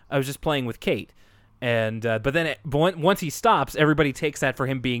 sorry, I was just playing with Kate. And but then once he stops, everybody takes that for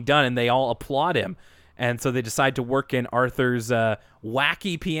him being done, and they all applaud him. And so they decide to work in Arthur's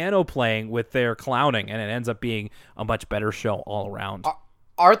wacky piano playing with their clowning, and it ends up being a much better show all around.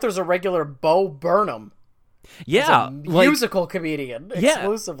 Arthur's a regular Bo Burnham. Yeah, He's a musical comedian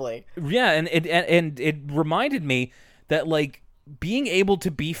exclusively. Yeah, and it reminded me that like being able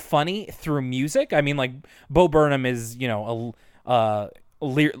to be funny through music. I mean, like Bo Burnham is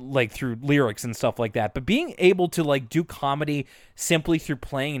like through lyrics and stuff like that, but being able to like do comedy simply through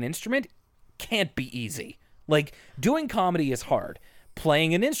playing an instrument can't be easy. Like doing comedy is hard.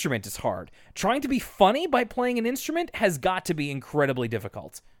 Playing an instrument is hard. Trying to be funny by playing an instrument has got to be incredibly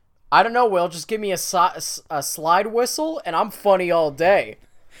difficult. I don't know, Will. Just give me a slide whistle, and I'm funny all day.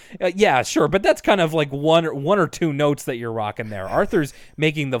 Yeah, sure, but that's kind of like one or two notes that you're rocking there. Arthur's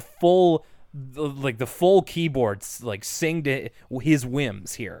making the full keyboards like sing to his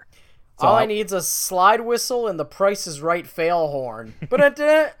whims here. So all I need's a slide whistle and the Price is Right fail horn.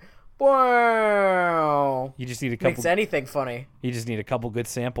 But wow. You just need a couple. Makes anything funny. You just need a couple good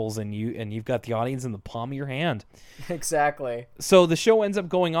samples, and you've got the audience in the palm of your hand. Exactly. So the show ends up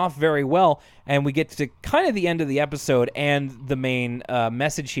going off very well, and we get to kind of the end of the episode and the main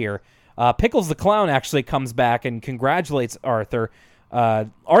message here. Pickles the Clown actually comes back and congratulates Arthur.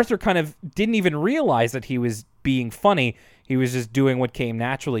 Arthur kind of didn't even realize that he was being funny. He was just doing what came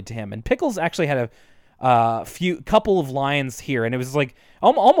naturally to him. And Pickles actually had a couple of lines here, and it was like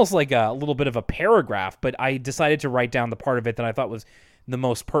almost like a little bit of a paragraph, but I decided to write down the part of it that I thought was the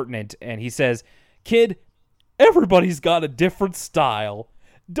most pertinent. And he says, "Kid, everybody's got a different style.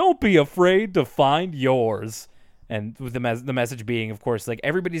 Don't be afraid to find yours." And with the message being, of course, like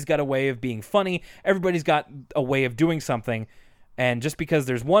everybody's got a way of being funny. Everybody's got a way of doing something. And just because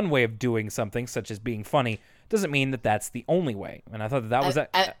there's one way of doing something, such as being funny, doesn't mean that that's the only way. And I thought that was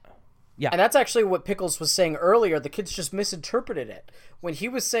yeah. And that's actually what Pickles was saying earlier. The kids just misinterpreted it. When he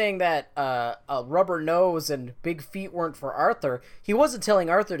was saying that a rubber nose and big feet weren't for Arthur, he wasn't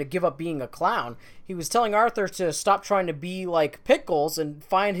telling Arthur to give up being a clown. He was telling Arthur to stop trying to be like Pickles and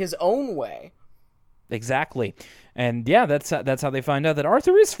find his own way. Exactly. And yeah, that's how they find out that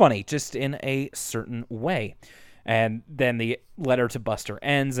Arthur is funny, just in a certain way. And then the letter to Buster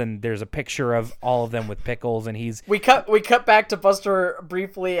ends, and there's a picture of all of them with Pickles, and we cut back to Buster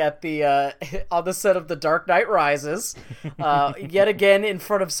briefly at the on the set of The Dark Knight Rises, yet again in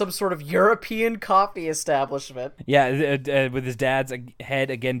front of some sort of European coffee establishment. Yeah, with his dad's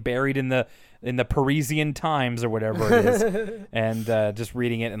head again buried in the Parisian Times or whatever it is, and just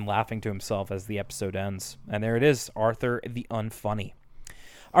reading it and laughing to himself as the episode ends. And there it is, Arthur the Unfunny.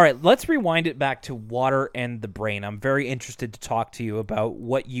 All right, let's rewind it back to Water and the Brain. I'm very interested to talk to you about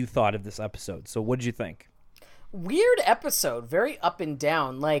what you thought of this episode. So what did you think? Weird episode, very up and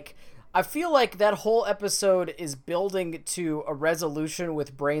down. Like, I feel like that whole episode is building to a resolution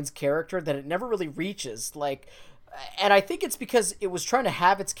with Brain's character that it never really reaches. Like, and I think it's because it was trying to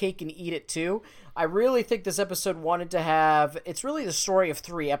have its cake and eat it too. I really think this episode wanted to have... It's really the story of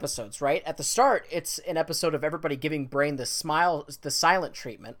 3 episodes, right? At the start, it's an episode of everybody giving Brain the silent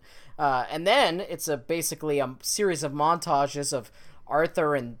treatment. And then it's basically a series of montages of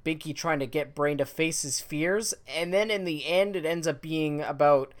Arthur and Binky trying to get Brain to face his fears. And then in the end, it ends up being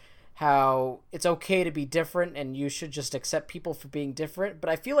about how it's okay to be different and you should just accept people for being different.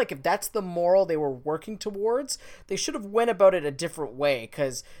 But I feel like if that's the moral they were working towards, they should have went about it a different way,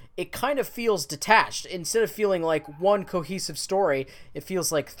 because it kind of feels detached. Instead of feeling like one cohesive story, it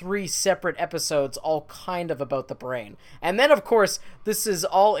feels like 3 separate episodes all kind of about the Brain. And then, of course, this is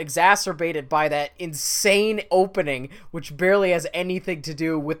all exacerbated by that insane opening, which barely has anything to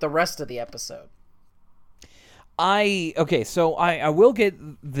do with the rest of the episode. I will get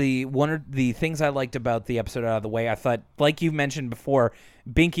the things I liked about the episode out of the way. I thought, like you mentioned before,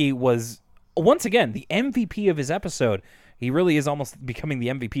 Binky was once again the MVP of his episode. He really is almost becoming the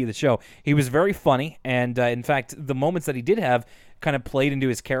MVP of the show. He was very funny, and in fact, the moments that he did have kind of played into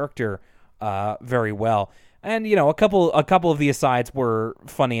his character very well. And a couple of the asides were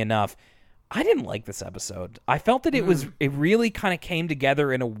funny enough. I didn't like this episode. I felt that it really kind of came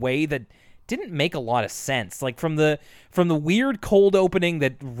together in a way that didn't make a lot of sense. Like from the weird cold opening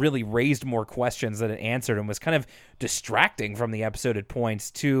that really raised more questions than it answered and was kind of distracting from the episode at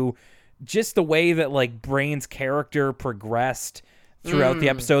points, to just the way that like Brain's character progressed throughout the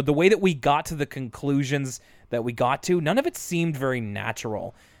episode, the way that we got to the conclusions that we got to, none of it seemed very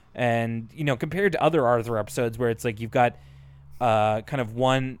natural. And, compared to other Arthur episodes where it's like you've got kind of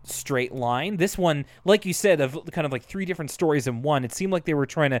one straight line, this one, like you said, of kind of like three different stories in one, it seemed like they were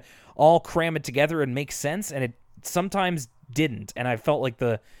trying to all cram it together and make sense, and it sometimes didn't. And I felt like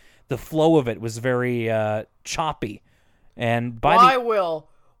the flow of it was very choppy. And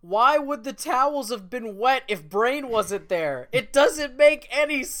why would the towels have been wet if Brain wasn't there? It doesn't make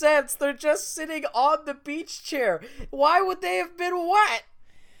any sense. They're just sitting on the beach chair. Why would they have been wet?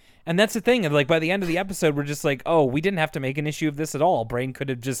 And that's the thing. Like by the end of the episode, we're just like, oh, we didn't have to make an issue of this at all. Brain could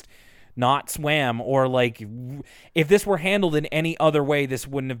have just not swam, or like if this were handled in any other way, this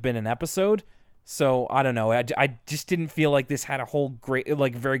wouldn't have been an episode. So I don't know. I just didn't feel like this had a whole great,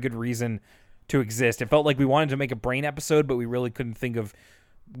 like very good reason to exist. It felt like we wanted to make a Brain episode, but we really couldn't think of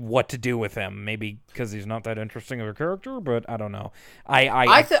what to do with him. Maybe because he's not that interesting of a character, but I don't know.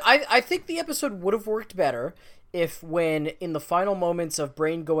 I think the episode would have worked better if, when in the final moments of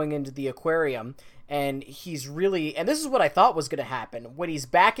Brain going into the aquarium, and he's really, and this is what I thought was going to happen, when he's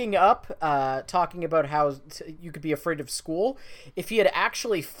backing up, talking about how you could be afraid of school, if he had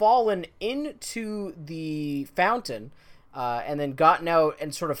actually fallen into the fountain, and then gotten out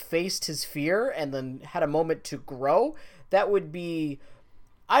and sort of faced his fear and then had a moment to grow, that would be,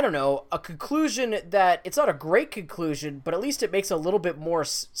 I don't know, a conclusion that, it's not a great conclusion, but at least it makes a little bit more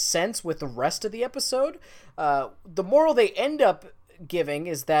sense with the rest of the episode. The moral they end up giving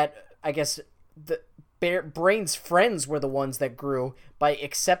is that, I guess, the Brain's friends were the ones that grew by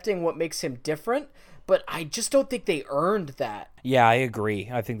accepting what makes him different, but I just don't think they earned that. Yeah, I agree.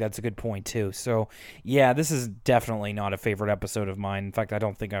 I think that's a good point, too. So, yeah, this is definitely not a favorite episode of mine. In fact, I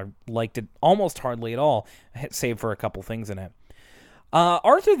don't think I liked it almost hardly at all, save for a couple things in it.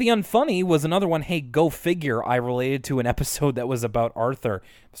 Arthur the Unfunny was another one. Hey, go figure. I related to an episode that was about Arthur.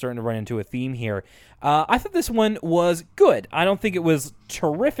 I'm starting to run into a theme here. I thought this one was good. I don't think it was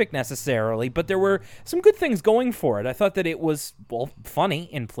terrific necessarily, but there were some good things going for it. I thought that it was, well, funny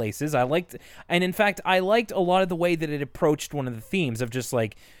in places. And in fact, I liked a lot of the way that it approached one of the themes of just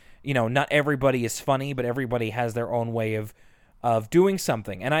like, not everybody is funny, but everybody has their own way of doing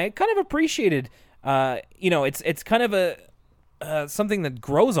something. And I kind of appreciated, it's kind of a, something that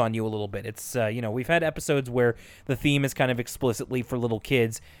grows on you a little bit. It's, we've had episodes where the theme is kind of explicitly for little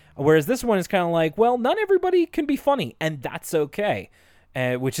kids, whereas this one is kind of like, well, not everybody can be funny, and that's okay,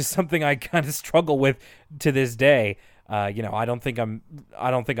 which is something I kind of struggle with to this day. I don't think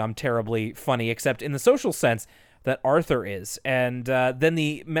I'm terribly funny, except in the social sense that Arthur is. And then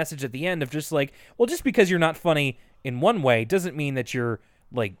the message at the end of just like, well, just because you're not funny in one way doesn't mean that you're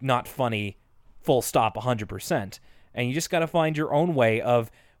like not funny full stop 100%. And you just got to find your own way of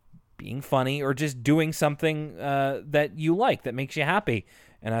being funny or just doing something that you like, that makes you happy.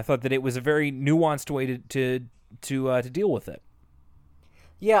 And I thought that it was a very nuanced way to deal with it.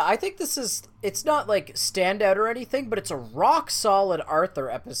 Yeah, I think it's not like standout or anything, but it's a rock solid Arthur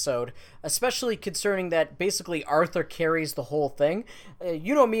episode, especially concerning that basically Arthur carries the whole thing.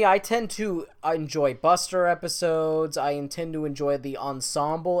 You know me, I tend to enjoy Buster episodes. I tend to enjoy the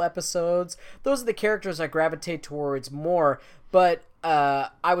ensemble episodes. Those are the characters I gravitate towards more, but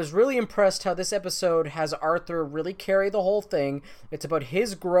I was really impressed how this episode has Arthur really carry the whole thing. It's about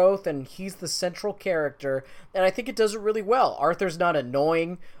his growth, and he's the central character, and I think it does it really well. Arthur's not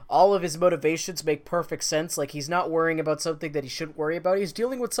annoying. All of his motivations make perfect sense. Like, he's not worrying about something that he shouldn't worry about. He's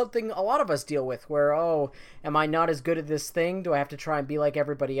dealing with something a lot of us deal with, where, oh, am I not as good at this thing? Do I have to try and be like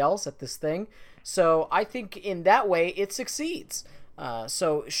everybody else at this thing? So I think in that way, it succeeds.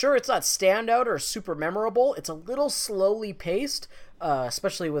 So sure, it's not standout or super memorable. It's a little slowly paced,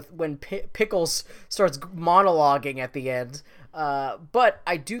 especially with when Pickles starts monologuing at the end. But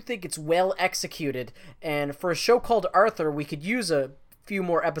I do think it's well executed. And for a show called Arthur, we could use a few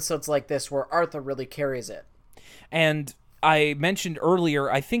more episodes like this where Arthur really carries it. And I mentioned earlier,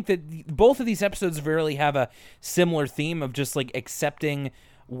 I think that both of these episodes really have a similar theme of just like accepting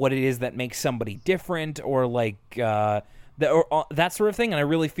what it is that makes somebody different, or like that sort of thing. And I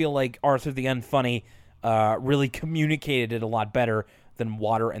really feel like Arthur the Unfunny really communicated it a lot better than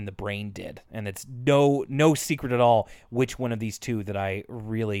Water and the Brain did. And it's no secret at all which one of these two that I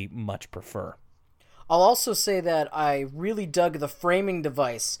really much prefer. I'll also say that I really dug the framing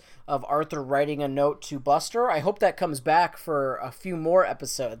device of Arthur writing a note to Buster. I hope that comes back for a few more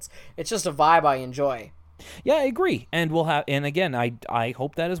episodes. It's just a vibe I enjoy. Yeah, I agree. And again, I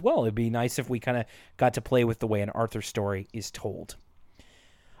hope that as well. It'd be nice if we kind of got to play with the way an Arthur story is told.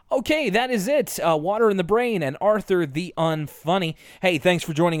 Okay, that is it. Water in the Brain and Arthur the Unfunny. Hey, thanks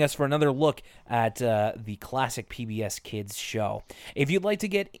for joining us for another look at the classic PBS Kids show. If you'd like to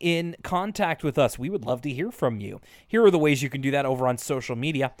get in contact with us, we would love to hear from you. Here are the ways you can do that over on social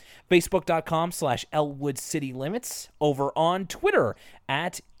media. Facebook.com/Elwood City Limits. Over on Twitter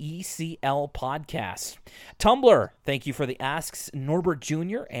at ECL Podcast. Tumblr, thank you for the asks, Norbert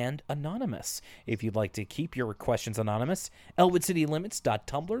Jr. and Anonymous. If you'd like to keep your questions anonymous,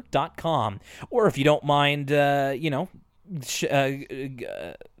 elwoodcitylimits.tumblr.com. Or if you don't mind, throwing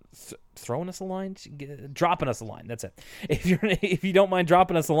us a line, dropping us a line. That's it. If you don't mind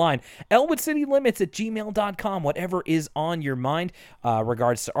dropping us a line, elwoodcitylimits@gmail.com. Whatever is on your mind,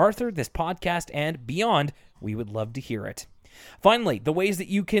 regards to Arthur, this podcast, and beyond, we would love to hear it. Finally, the ways that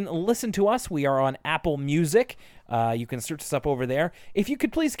you can listen to us, we are on Apple Music. You can search us up over there. If you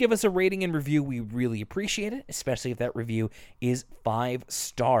could please give us a rating and review, we really appreciate it, especially if that review is 5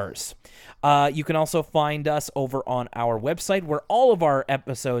 stars. You can also find us over on our website where all of our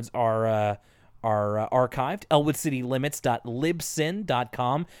episodes are archived,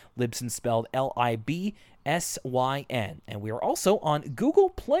 elwoodcitylimits.libsyn.com, Libsyn spelled Libsyn, and we are also on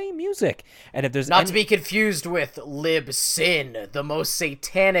Google Play Music. And if there's Not to be confused with Libsyn, the most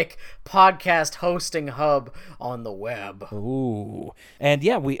satanic podcast hosting hub on the web. Ooh. And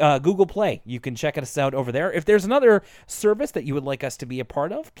yeah, we Google Play. You can check us out over there. If there's another service that you would like us to be a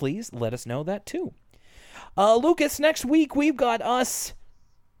part of, please let us know that too. Lucas, next week we've got us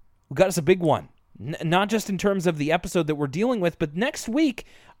a big one. Not just in terms of the episode that we're dealing with, but next week,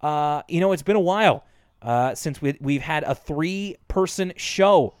 it's been a while since we've had a 3-person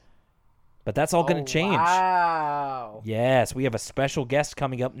show. But that's all going to change. Wow. Yes, we have a special guest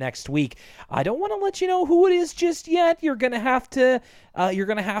coming up next week. I don't want to let you know who it is just yet. You're going to have to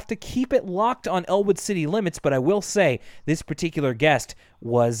keep it locked on Elwood City Limits, but I will say this particular guest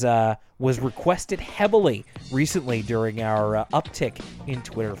was requested heavily recently during our uptick in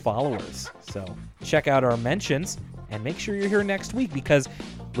Twitter followers. So, check out our mentions and make sure you're here next week because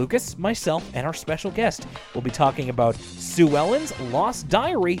Lucas, myself, and our special guest will be talking about Sue Ellen's Lost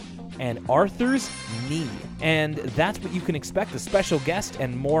Diary and Arthur's Knee. And that's what you can expect, a special guest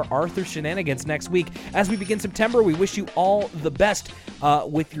and more Arthur shenanigans next week. As we begin September, we wish you all the best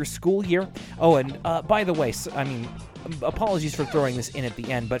with your school year. Oh, and by the way, apologies for throwing this in at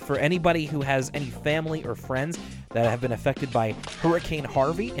the end, but for anybody who has any family or friends that have been affected by Hurricane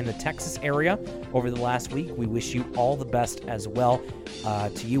Harvey in the Texas area over the last week, we wish you all the best as well,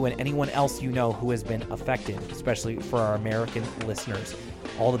 to you and anyone else you know who has been affected, especially for our American listeners.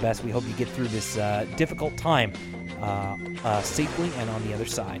 All the best. We hope you get through this difficult time safely and on the other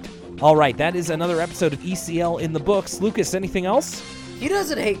side. All right, that is another episode of ECL in the books. Lucas, anything else? He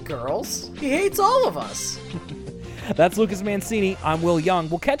doesn't hate girls. He hates all of us. That's Lucas Mancini. I'm Will Young.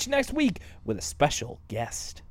 We'll catch you next week with a special guest.